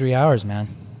for over 3 hours, man.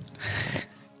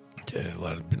 Yeah, a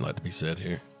lot to be said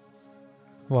here.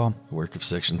 Well, the work of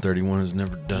Section 31 is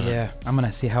never done. Yeah, I'm going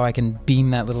to see how I can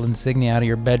beam that little insignia out of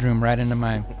your bedroom right into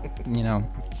my,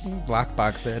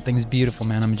 lockbox there. That thing's beautiful,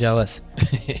 man. I'm jealous.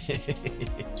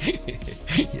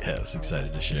 Yeah, I was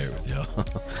excited to share it with y'all.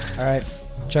 All right,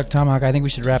 Chuck Tomahawk, I think we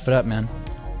should wrap it up, man.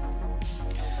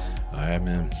 All right,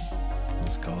 man.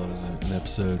 Let's call it an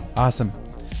episode. Awesome.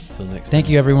 Until next time. Thank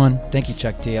you, everyone. Thank you,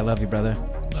 Chuck T. I love you, brother.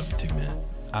 Love you too, man.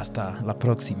 Hasta la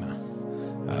próxima.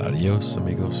 Adios,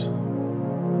 amigos.